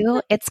tell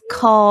you, it's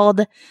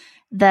called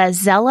the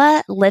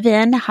Zella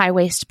Live-In High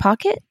Waist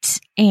Pocket.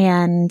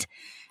 And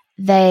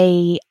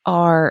they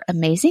are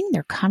amazing.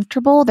 They're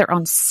comfortable. They're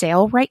on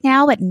sale right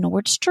now at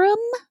Nordstrom.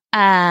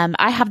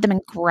 I have them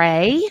in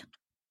gray.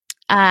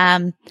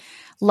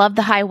 Love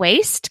the high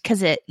waist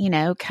because it,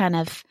 kind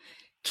of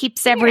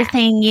keeps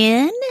everything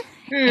in.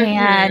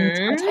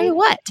 And I'll tell you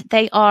what,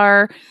 they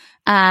are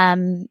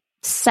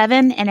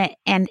 7 and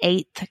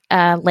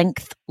 1/8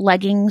 length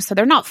leggings. So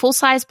they're not full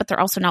size, but they're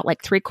also not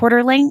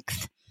 3/4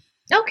 length.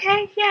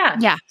 Okay. Yeah.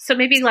 Yeah. So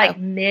maybe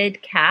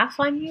mid calf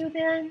on you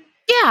then?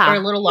 Yeah. Or a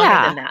little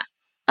longer than that?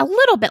 A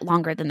little bit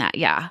longer than that.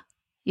 Yeah.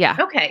 Yeah.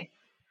 Okay.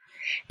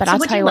 But so I'll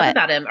what tell do you love what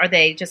about them? Are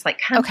they just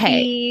comfy?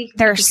 Okay.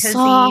 They're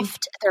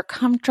soft. They're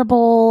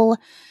comfortable.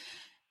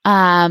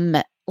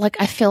 I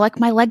feel like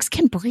my legs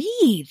can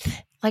breathe.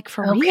 Like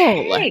for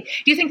real. Do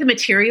you think the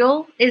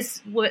material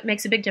is what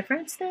makes a big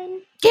difference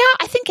then? Yeah,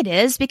 I think it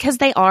is because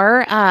they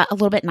are a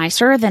little bit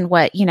nicer than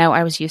what,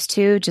 I was used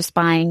to just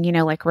buying,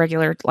 like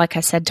regular, like I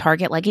said,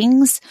 Target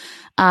leggings.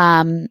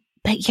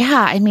 But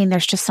yeah, I mean,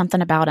 there's just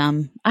something about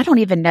them. I don't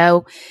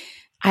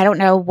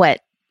know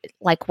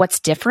what's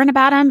different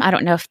about them. I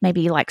don't know if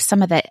maybe like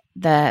some of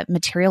the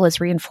material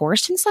is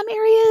reinforced in some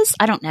areas.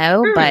 I don't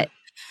know, but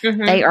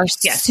they are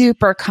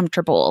super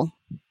comfortable.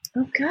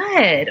 Oh,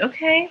 good.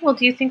 Okay. Well,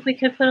 do you think we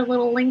could put a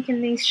little link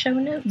in these show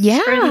notes?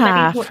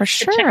 Yeah, for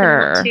sure. Check them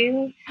out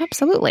too?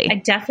 Absolutely. I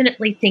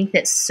definitely think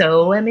that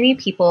so many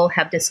people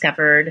have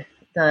discovered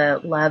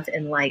the love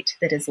and light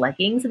that is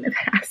leggings in the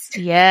past.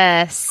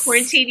 Yes.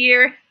 Quarantine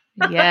year.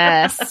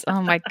 Yes.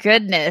 Oh my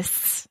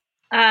goodness.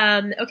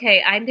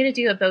 Okay. I'm going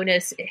to do a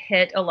bonus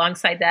hit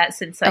alongside that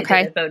since I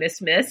did a bonus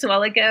miss a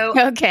while ago.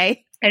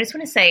 Okay. I just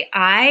want to say,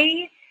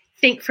 I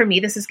think for me,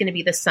 this is going to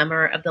be the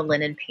summer of the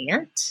linen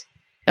pant.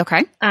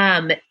 Okay.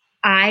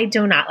 I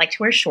do not like to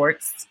wear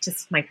shorts,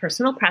 just my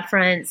personal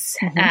preference.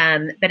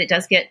 But it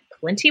does get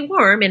plenty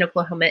warm in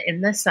Oklahoma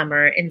in the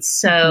summer. And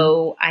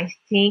so I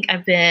think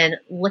I've been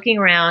looking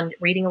around,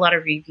 reading a lot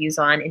of reviews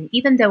on, and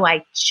even though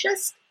I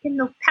just in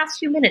the past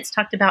few minutes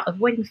talked about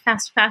avoiding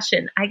fast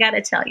fashion, I got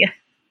to tell you,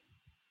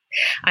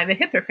 I'm a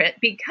hypocrite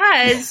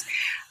because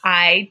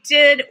I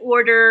did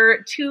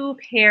order 2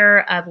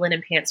 pair of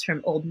linen pants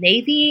from Old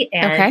Navy,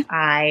 and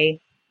I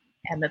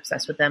am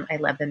obsessed with them. I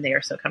love them. They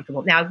are so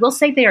comfortable. Now, I will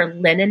say they are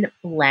linen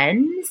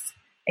blends.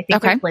 I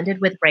think they're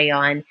blended with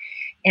rayon.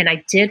 And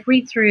I did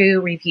read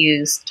through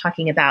reviews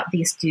talking about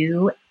these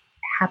do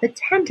have a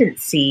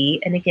tendency,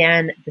 and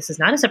again, this is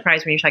not a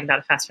surprise when you're talking about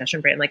a fast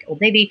fashion brand like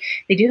Old Navy,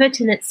 they do have a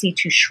tendency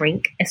to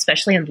shrink,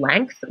 especially in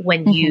length,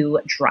 when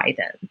you dry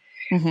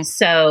them.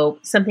 So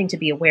something to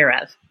be aware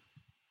of.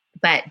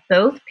 But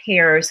both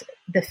pairs,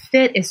 the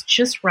fit is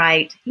just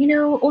right.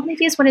 Old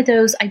Navy is one of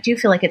those, I do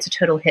feel like it's a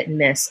total hit and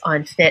miss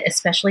on fit,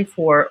 especially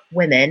for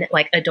women,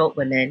 like adult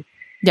women.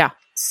 Yeah.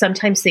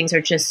 Sometimes things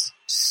are just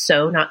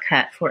so not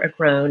cut for a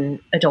grown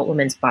adult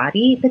woman's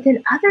body. But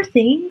then other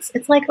things,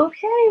 it's like,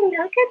 okay, I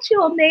got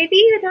you, Old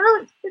Navy. Now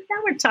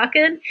we're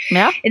talking.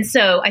 Yeah. And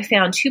so I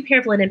found 2 pair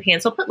of linen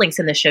pants. I'll put links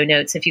in the show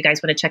notes if you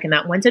guys want to check them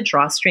out. One's a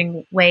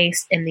drawstring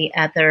waist, and the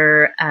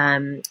other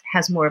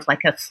has more of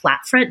like a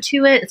flat front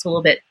to it. It's a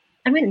little bit,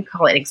 I wouldn't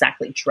call it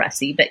exactly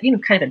dressy, but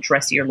kind of a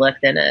dressier look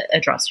than a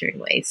drawstring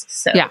waist.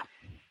 So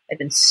I've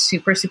been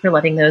super, super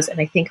loving those. And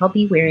I think I'll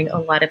be wearing a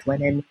lot of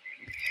linen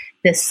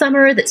this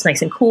summer that's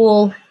nice and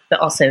cool, but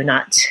also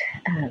not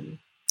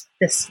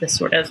this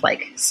sort of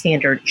like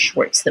standard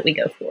shorts that we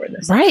go for in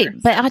the summer. Right.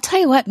 But I'll tell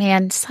you what,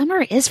 man,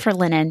 summer is for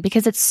linen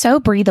because it's so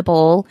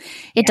breathable.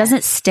 It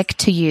doesn't stick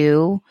to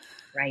you.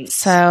 Right.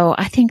 So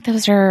I think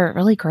those are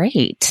really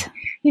great.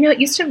 It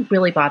used to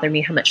really bother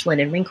me how much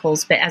linen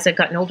wrinkles, but as I've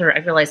gotten older, I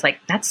realized like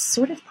that's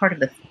sort of part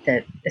of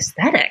the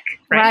aesthetic,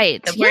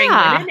 right? Of wearing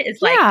linen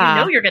is like,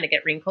 you're going to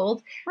get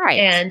wrinkled. Right.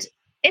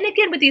 And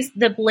again, with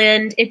the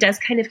blend, it does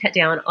kind of cut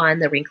down on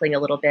the wrinkling a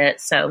little bit.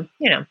 So,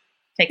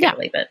 take it or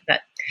leave it.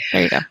 But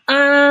there you go.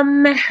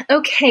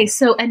 Okay.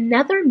 So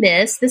another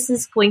miss, this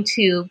is going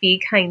to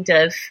be kind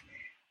of,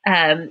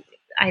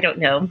 I don't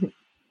know,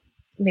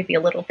 maybe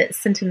a little bit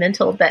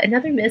sentimental, but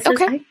another miss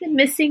is I've been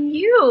missing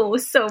you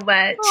so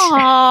much.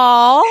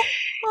 Aww.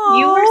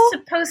 You were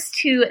supposed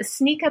to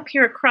sneak up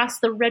here across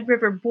the Red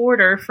River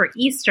border for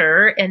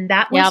Easter. And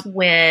that was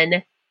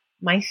when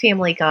my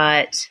family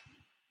got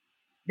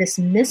this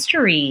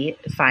mystery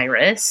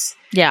virus.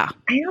 Yeah.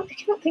 I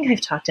don't think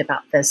I've talked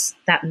about this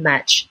that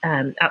much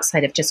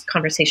outside of just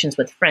conversations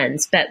with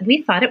friends, but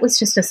we thought it was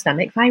just a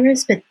stomach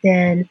virus. But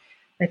then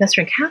my best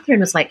friend Catherine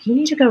was like, you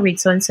need to go read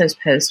so-and-so's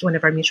post, one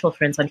of our mutual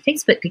friends on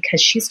Facebook,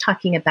 because she's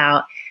talking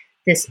about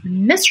this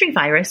mystery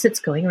virus that's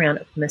going around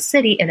Oklahoma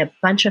City, and a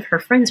bunch of her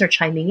friends are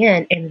chiming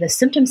in, and the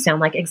symptoms sound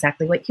like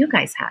exactly what you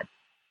guys had.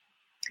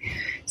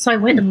 So I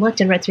went and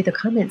looked and read through the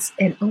comments,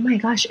 and oh my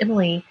gosh,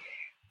 Emily,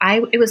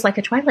 it was like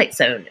a Twilight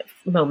Zone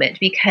moment,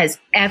 because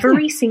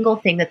every single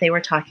thing that they were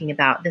talking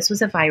about, this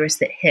was a virus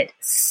that hit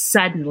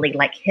suddenly,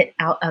 like hit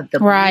out of the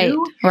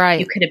blue. Right.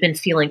 You could have been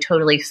feeling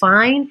totally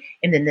fine.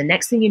 And then the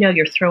next thing you know,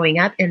 you're throwing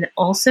up. And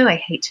also, I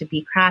hate to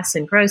be crass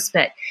and gross,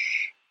 but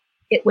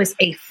it was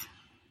a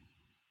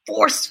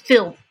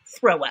force-filled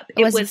throw up.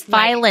 It was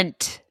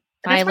violent.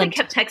 That's why I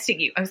kept texting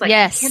you. I was like,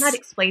 I cannot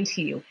explain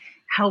to you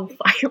how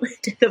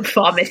violent the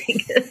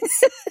vomiting is.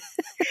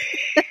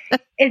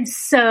 And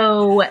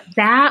so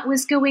that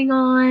was going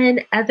on,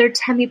 other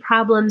tummy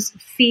problems,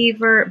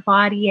 fever,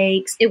 body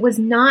aches. It was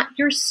not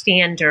your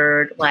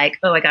standard, like,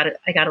 oh, I got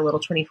a little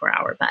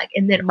 24-hour bug.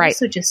 And then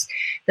also just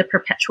the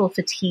perpetual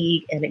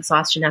fatigue and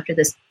exhaustion after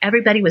this.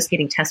 Everybody was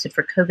getting tested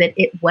for COVID.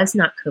 It was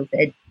not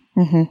COVID.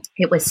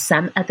 It was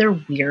some other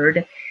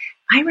weird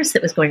virus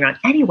that was going on.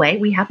 Anyway,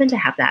 we happened to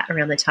have that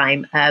around the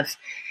time of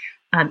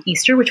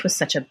Easter, which was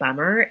such a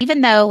bummer.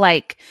 Even though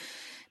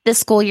this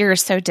school year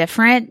is so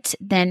different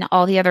than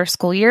all the other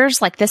school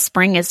years, like this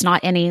spring is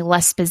not any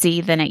less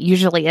busy than it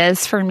usually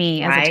is for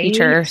me as a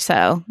teacher.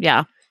 So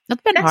yeah,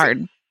 it's been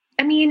hard.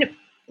 I mean,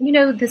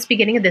 this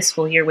beginning of this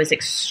school year was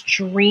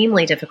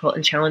extremely difficult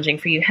and challenging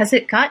for you. Has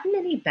it gotten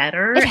any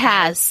better? It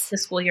has. As the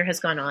school year has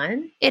gone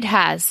on? It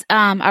has.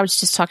 I was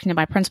just talking to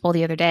my principal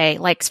the other day.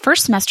 Like,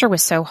 first semester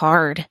was so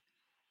hard.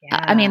 Yeah.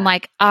 I mean,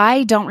 like,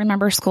 I don't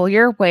remember a school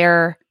year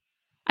where,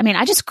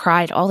 I just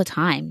cried all the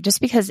time just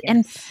because,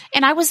 Yes.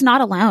 and I was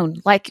not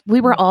alone. Like, we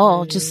were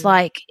all just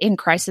like in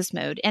crisis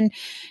mode. And,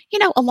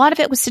 a lot of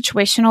it was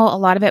situational. A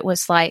lot of it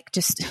was like,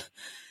 just,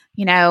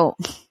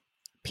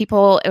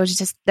 people, it was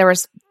just, there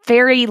was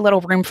very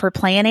little room for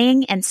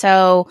planning. And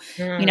so,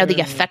 the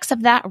effects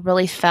of that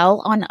really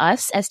fell on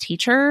us as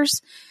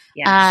teachers.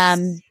 Yes.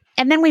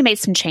 And then we made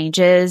some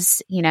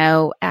changes,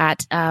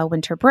 at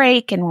winter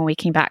break. And when we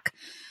came back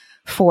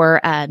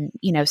for,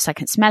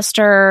 second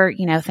semester,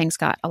 things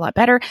got a lot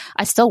better.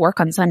 I still work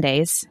on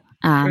Sundays,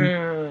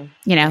 so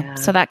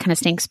that kind of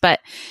stinks, but,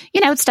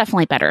 it's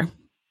definitely better.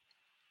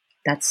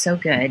 That's so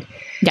good.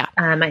 Yeah.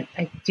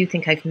 I do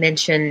think I've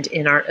mentioned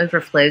in our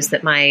overflows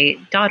that my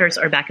daughters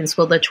are back in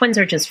school. The twins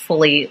are just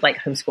fully like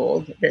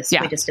homeschooled.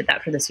 We just did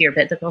that for this year,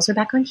 but the girls are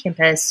back on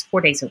campus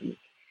 4 days a week.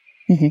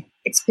 Mm-hmm.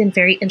 It's been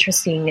very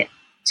interesting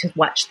to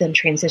watch them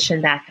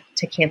transition back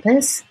to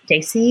campus.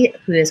 Daisy,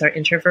 who is our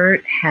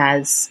introvert,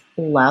 has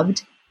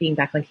loved being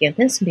back on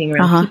campus, being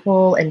around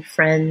people and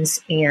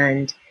friends,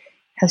 and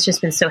has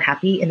just been so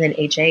happy. And then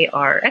AJ,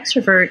 our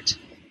extrovert,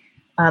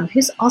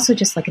 who's also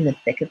just like in the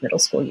thick of middle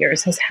school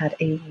years, has had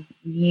a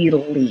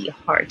really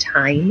hard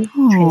time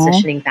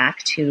transitioning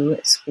back to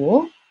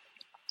school,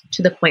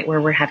 to the point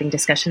where we're having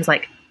discussions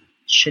like,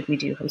 should we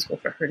do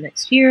homeschool for her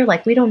next year?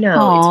 Like, we don't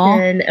know. It's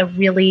been a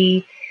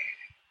really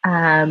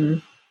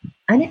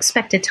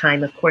unexpected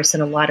time, of course,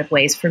 in a lot of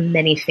ways for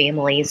many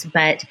families.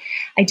 But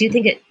I do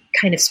think it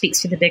kind of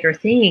speaks to the bigger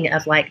thing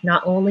of like,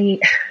 not only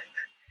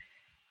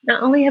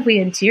have we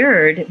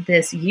endured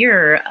this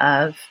year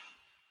of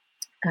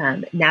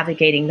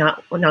navigating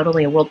not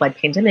only a worldwide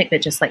pandemic,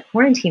 but just like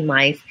quarantine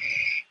life.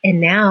 And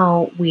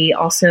now we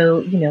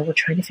also, we're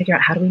trying to figure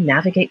out, how do we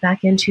navigate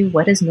back into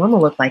what does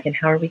normal look like, and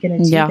how are we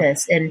going to do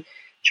this, and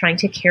trying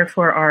to care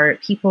for our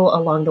people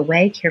along the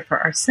way, care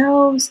for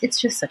ourselves. It's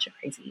just such a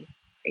crazy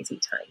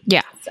time.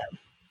 Yeah. So,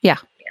 yeah,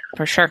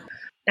 for sure.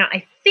 Now,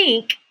 I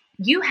think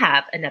you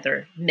have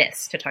another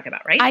miss to talk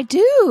about, right? I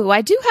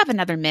do have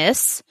another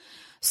miss.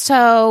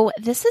 So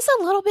this is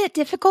a little bit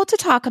difficult to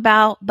talk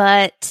about,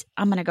 but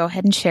I'm going to go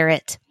ahead and share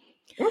it.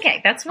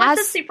 Okay. That's what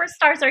the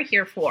superstars are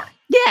here for.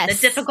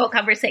 Yes. The difficult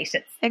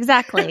conversations.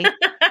 Exactly.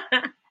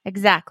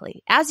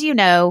 Exactly. As you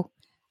know,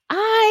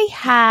 I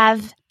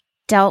have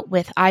dealt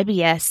with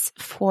IBS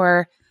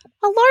for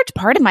a large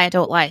part of my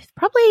adult life,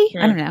 probably,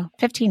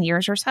 15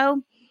 years or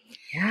so.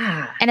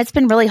 Yeah. And it's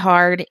been really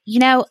hard.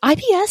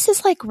 IBS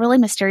is like really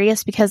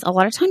mysterious because a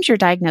lot of times you're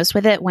diagnosed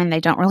with it when they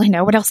don't really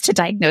know what else to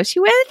diagnose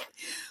you with.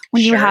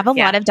 When you have a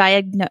lot of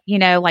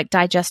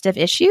digestive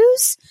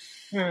issues.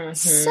 Mm-hmm.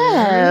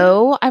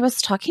 So I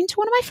was talking to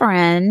one of my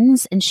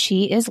friends, and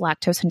she is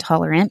lactose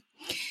intolerant.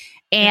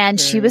 And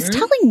she was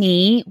telling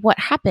me what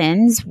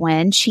happens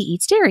when she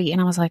eats dairy.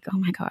 And I was like, oh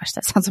my gosh,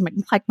 that sounds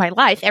like my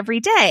life every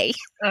day.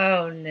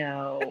 Oh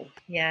no.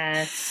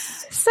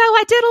 Yes. So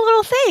I did a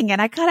little thing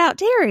and I cut out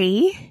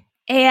dairy,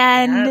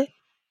 and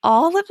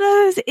all of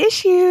those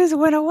issues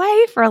went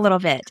away for a little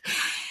bit.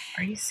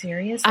 Are you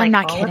serious? I'm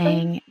not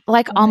kidding.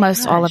 Like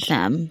almost all of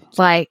them.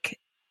 Like,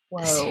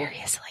 whoa.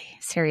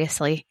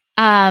 Seriously.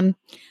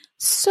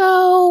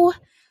 So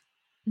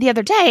the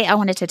other day I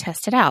wanted to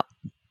test it out.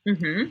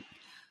 Mm-hmm.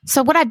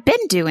 So what I've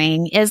been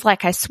doing is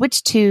like, I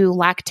switched to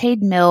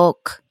lactated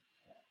milk.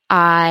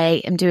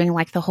 I am doing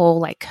like the whole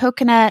like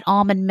coconut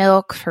almond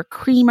milk for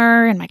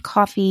creamer in my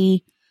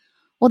coffee.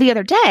 Well, the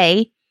other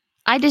day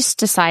I just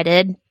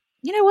decided,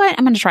 you know what?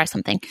 I'm going to try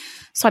something.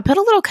 So I put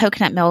a little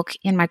coconut milk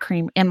in my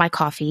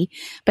coffee,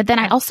 but then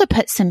I also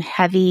put some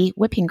heavy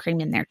whipping cream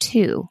in there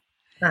too.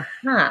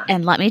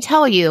 And let me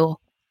tell you,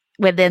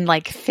 within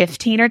like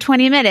 15 or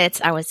 20 minutes,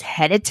 I was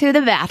headed to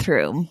the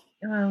bathroom.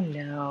 Oh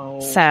no.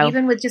 So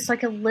even with just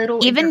like a little,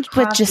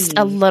 with just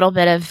a little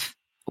bit of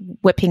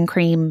whipping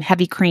cream,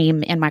 heavy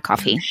cream in my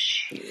coffee. Oh,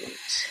 shoot.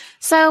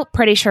 So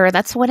pretty sure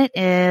that's what it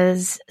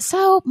is.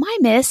 So my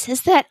miss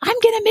is that I'm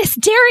going to miss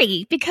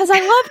dairy because I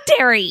love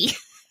dairy.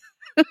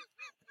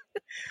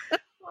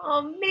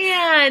 Oh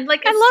man,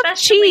 like I love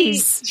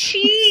cheese.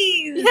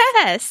 Cheese.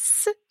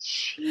 Yes.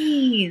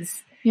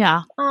 Cheese.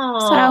 Yeah. Oh,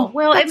 so,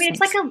 well, I mean,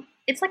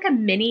 it's like a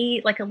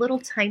mini, like a little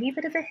tiny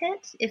bit of a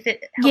hit if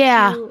it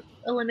helps you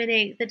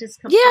eliminate the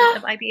discomfort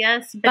of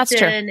IBS. But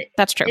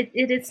That's true.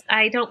 It is.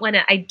 I don't want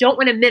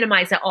to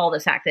minimize at all the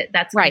fact that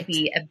that's going to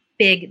be a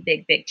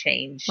big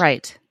change.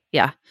 Right.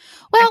 Yeah.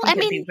 Well, I mean,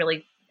 it'd be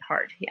really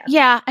hard. Yeah.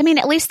 Yeah. I mean,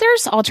 at least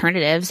there's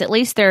alternatives. At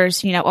least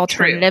there's,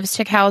 alternatives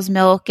to cow's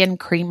milk and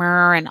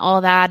creamer and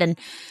all that. And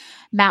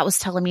Matt was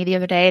telling me the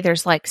other day,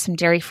 there's like some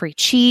dairy-free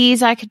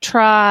cheese I could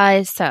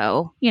try.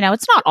 So,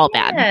 it's not all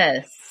bad.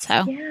 Yes.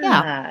 So,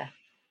 yeah.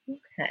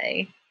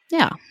 Okay.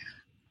 Yeah.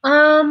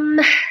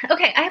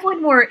 Okay. I have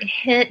one more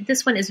hit.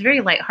 This one is very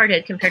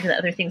lighthearted compared to the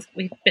other things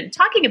we've been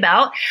talking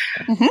about.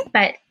 Mm-hmm.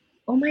 But,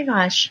 oh my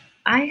gosh,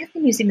 I have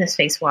been using this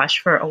face wash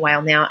for a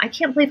while now. I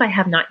can't believe I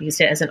have not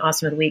used it as an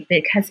Awesome of the Week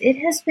because it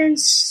has been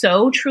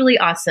so truly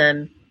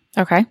awesome.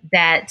 Okay.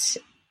 That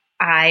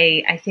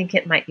I think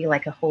it might be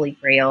like a holy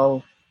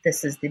grail.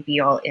 This is the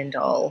be all end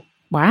all.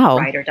 Wow.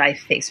 Ride or die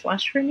face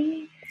wash for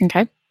me.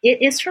 Okay.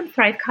 It is from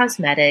Thrive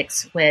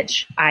Cosmetics,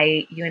 which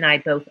you and I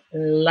both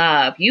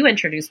love. You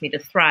introduced me to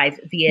Thrive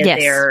via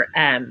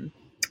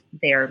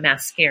their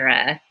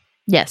mascara.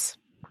 Yes.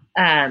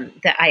 That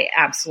I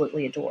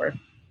absolutely adore.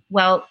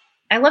 Well,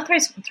 I love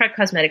Thrive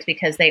Cosmetics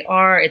because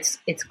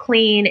it's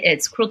clean,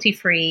 it's cruelty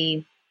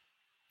free,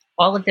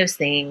 all of those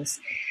things.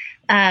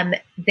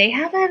 They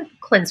have a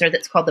cleanser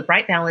that's called the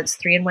Bright Balance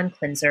 3-in-1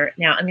 cleanser.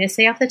 Now, I'm going to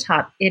say off the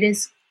top, it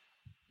is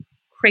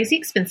crazy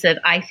expensive,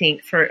 I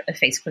think, for a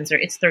face cleanser.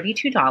 It's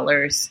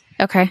 $32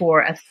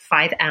 for a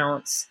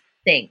 5-ounce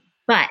thing.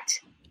 But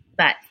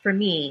for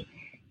me,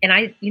 and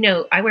I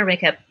wear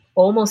makeup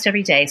almost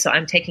every day, so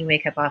I'm taking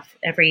makeup off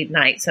every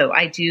night. So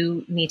I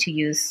do need to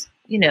use,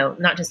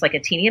 not just like a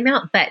teeny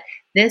amount, but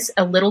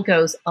a little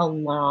goes a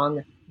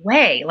long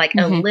way. Like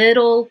a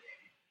little,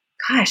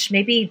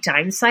 maybe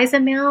dime size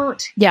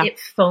amount. Yeah. It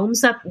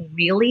foams up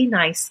really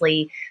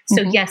nicely.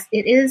 So yes,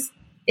 it is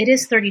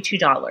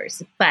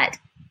 $32, but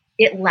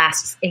it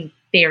lasts a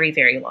very,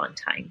 very long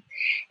time.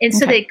 And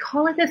so they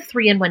call it the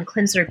 3-in-1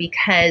 cleanser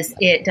because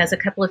it does a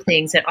couple of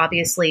things. It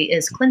obviously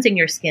is cleansing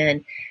your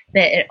skin,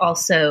 but it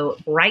also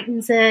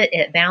brightens it,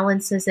 it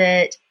balances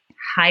it,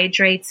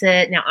 hydrates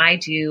it. Now, I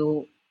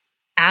do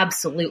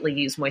absolutely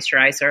use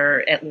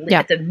moisturizer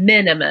at the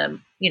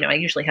minimum. I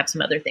usually have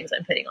some other things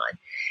I'm putting on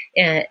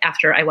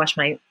after I wash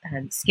my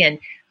skin.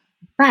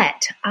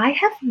 But I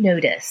have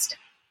noticed,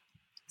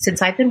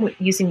 since I've been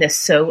using this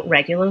so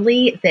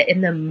regularly, that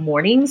in the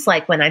mornings,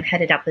 like when I'm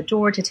headed out the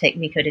door to take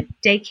Nico to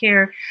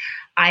daycare,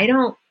 I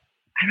don't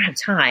have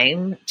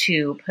time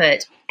to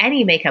put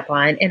any makeup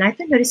on. And I've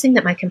been noticing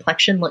that my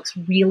complexion looks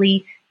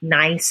really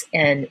nice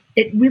and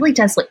it really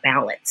does look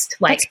balanced.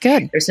 Like, that's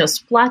good. There's no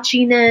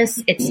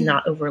splotchiness. It's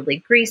not overly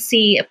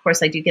greasy. Of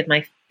course, I do give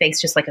my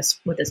face just like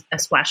a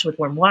splash with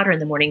warm water in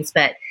the mornings,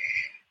 but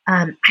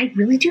I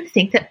really do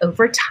think that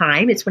over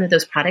time, it's one of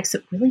those products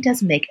that really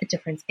does make a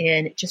difference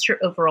in just your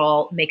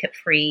overall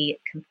makeup-free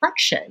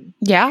complexion.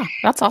 Yeah,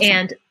 that's awesome.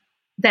 And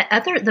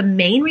the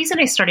main reason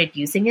I started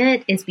using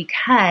it is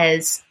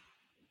because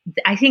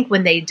I think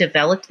when they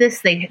developed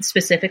this, they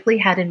specifically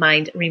had in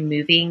mind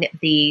removing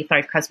the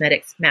Thrive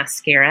Cosmetics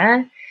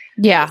mascara.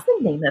 Yeah. What's the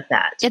name of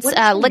that? It's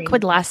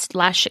liquid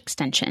lash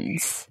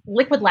extensions.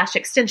 Liquid lash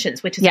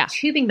extensions, which is a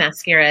tubing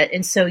mascara.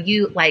 And so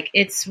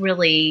it's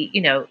really,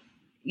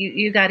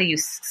 you got to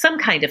use some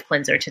kind of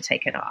cleanser to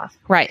take it off.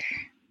 Right.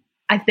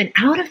 I've been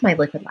out of my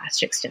liquid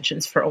lash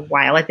extensions for a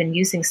while. I've been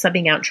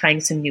subbing out,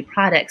 trying some new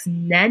products.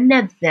 None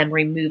of them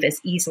remove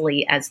as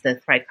easily as the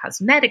Thrive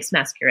Cosmetics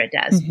mascara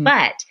does.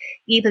 But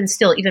even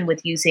still, even with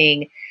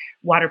using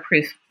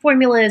waterproof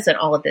formulas and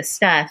all of this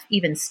stuff,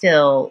 even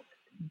still,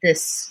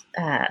 this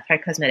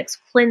Thrive Cosmetics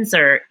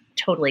cleanser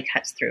totally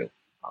cuts through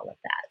all of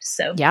that.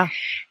 So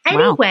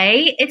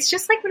anyway, It's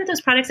just like one of those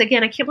products.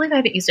 Again, I can't believe I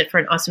haven't used it for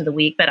an Awesome of the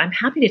Week, but I'm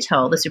happy to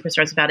tell the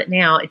superstars about it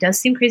now. It does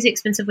seem crazy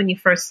expensive when you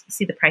first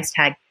see the price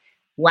tag.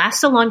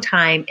 Lasts a long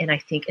time, and I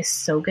think is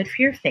so good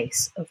for your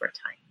face over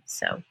time.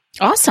 So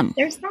awesome.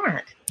 There's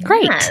that.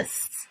 Great.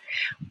 Yes.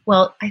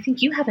 Well, I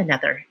think you have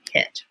another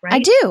hit, right? I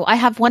do. I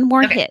have one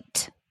more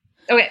hit.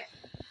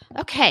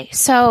 Okay.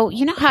 So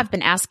you know how I've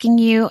been asking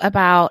you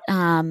about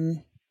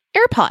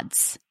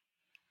AirPods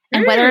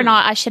and whether or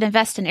not I should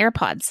invest in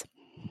AirPods.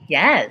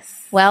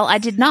 Yes. Well, I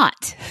did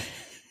not.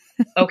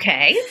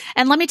 Okay.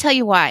 And let me tell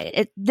you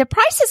why. The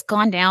price has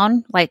gone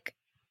down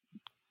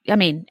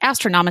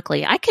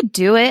astronomically. I could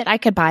do it. I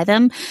could buy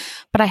them,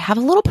 but I have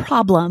a little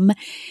problem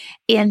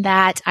in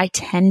that I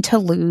tend to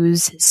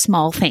lose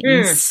small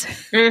things.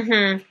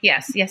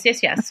 Yes.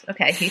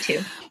 Okay. Me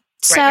too.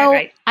 So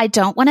right. I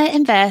don't want to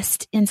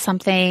invest in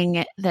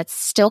something that's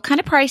still kind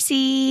of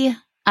pricey.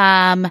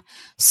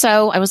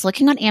 So I was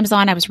looking on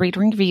Amazon. I was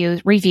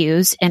reading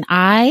reviews, and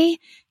I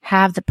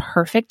have the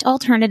perfect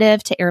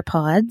alternative to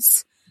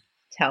AirPods.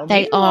 Tell me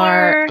They more.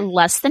 are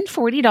less than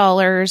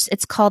 $40.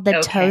 It's called the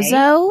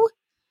Tozo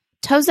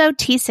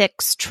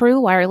T6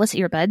 True Wireless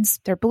Earbuds.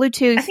 They're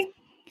Bluetooth. I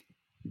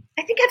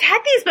think I've had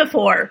these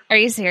before. Are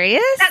you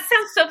serious? That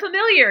sounds so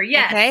familiar.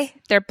 Yes. Okay.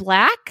 They're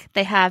black.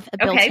 They have a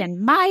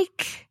built-in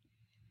mic.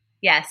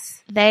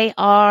 Yes. They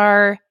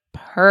are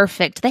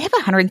perfect. They have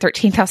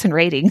 113,000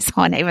 ratings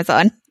on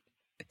Amazon.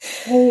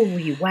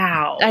 Holy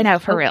wow. I know,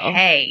 for real.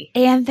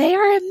 And they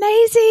are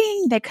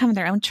amazing. They come in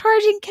their own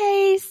charging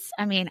case.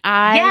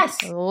 I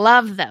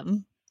love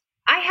them.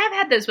 I have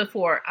had those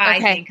before. I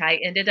think I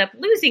ended up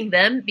losing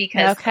them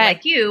because,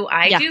 like you,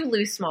 I do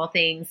lose small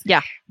things.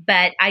 Yeah.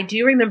 But I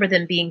do remember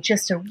them being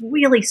just a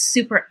really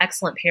super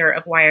excellent pair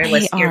of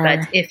wireless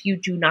earbuds if you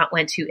do not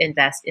want to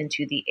invest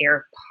into the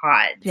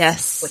AirPods.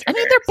 Yes.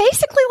 They're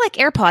basically like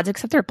AirPods,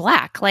 except they're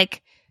black.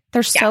 Like,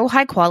 they're so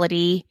high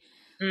quality.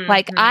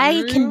 Like,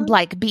 I can,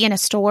 be in a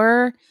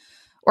store,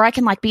 or I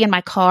can, be in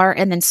my car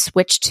and then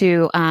switch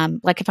to,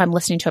 if I'm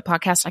listening to a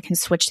podcast, I can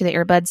switch to the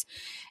earbuds.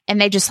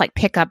 and they just like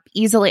pick up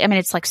easily. I mean,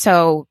 it's like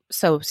so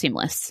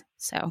seamless.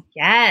 So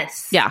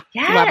yes. Yeah.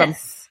 Yes. Love them.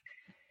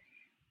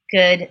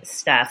 Good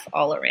stuff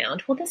all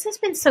around. Well, this has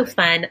been so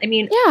fun. I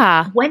mean,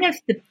 one of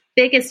the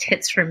biggest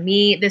hits for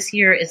me this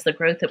year is the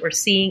growth that we're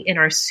seeing in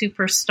our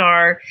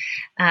Superstar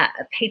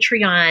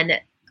Patreon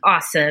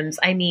awesomes.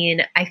 I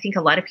mean, I think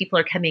a lot of people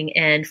are coming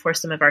in for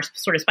some of our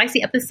sort of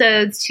spicy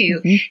episodes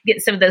to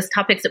get some of those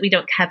topics that we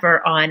don't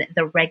cover on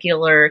the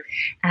regular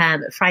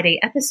Friday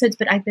episodes.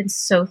 But I've been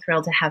so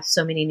thrilled to have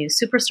so many new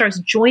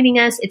superstars joining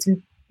us.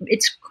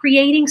 It's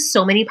creating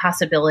so many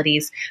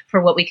possibilities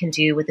for what we can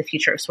do with the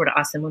future of Sort of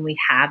Awesome when we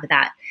have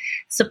that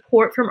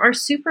support from our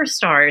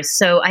superstars.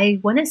 So I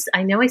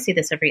know I say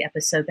this every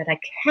episode, but I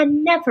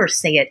can never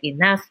say it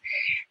enough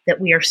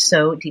that we are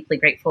so deeply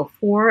grateful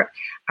for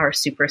our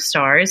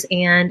superstars.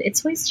 And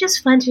it's always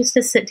just fun just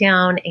to sit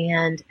down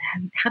and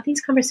have these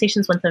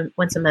conversations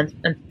once a month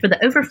for the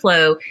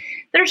Overflow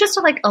that are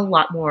just like a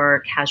lot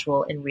more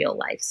casual and real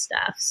life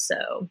stuff.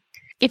 So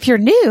if you're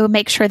new,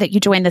 make sure that you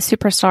join the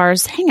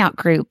Superstars Hangout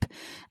group,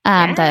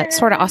 the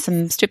Sort of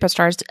Awesome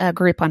Superstars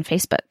group on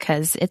Facebook,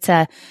 because it's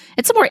a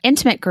more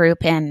intimate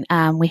group, and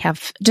we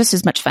have just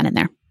as much fun in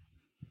there.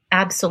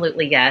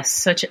 Absolutely,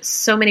 yes.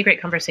 So many great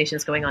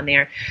conversations going on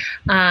there.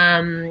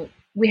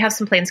 We have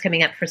some plans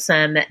coming up for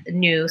some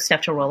new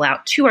stuff to roll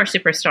out to our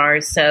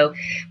superstars. So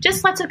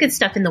just lots of good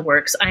stuff in the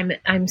works.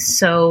 I'm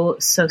so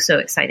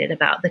excited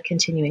about the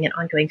continuing and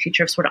ongoing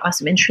future of Sort of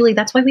Awesome. And truly,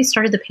 that's why we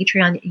started the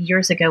Patreon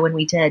years ago when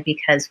we did,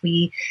 because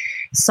we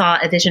saw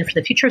a vision for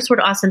the future of Sort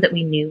of Awesome that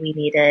we knew we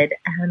needed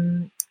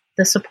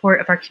the support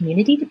of our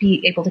community to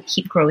be able to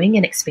keep growing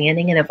and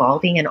expanding and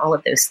evolving and all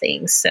of those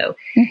things. So,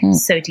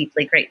 so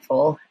deeply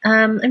grateful.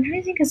 I'm trying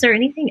to think, is there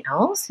anything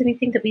else?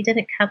 Anything that we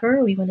didn't cover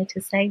or we wanted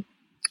to say?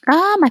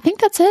 I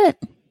think that's it.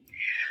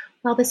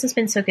 Well, this has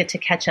been so good to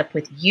catch up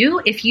with you.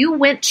 If you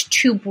went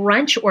to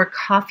brunch or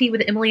coffee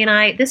with Emily and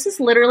I, this is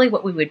literally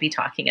what we would be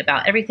talking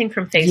about. Everything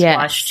from face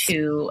wash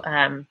to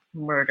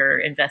murder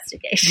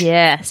investigation.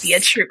 Yes. Be a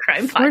true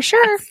crime podcast. For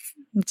sure.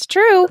 It's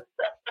true.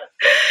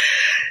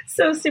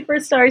 So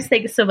superstars,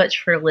 thanks so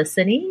much for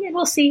listening, and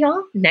we'll see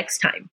y'all next time.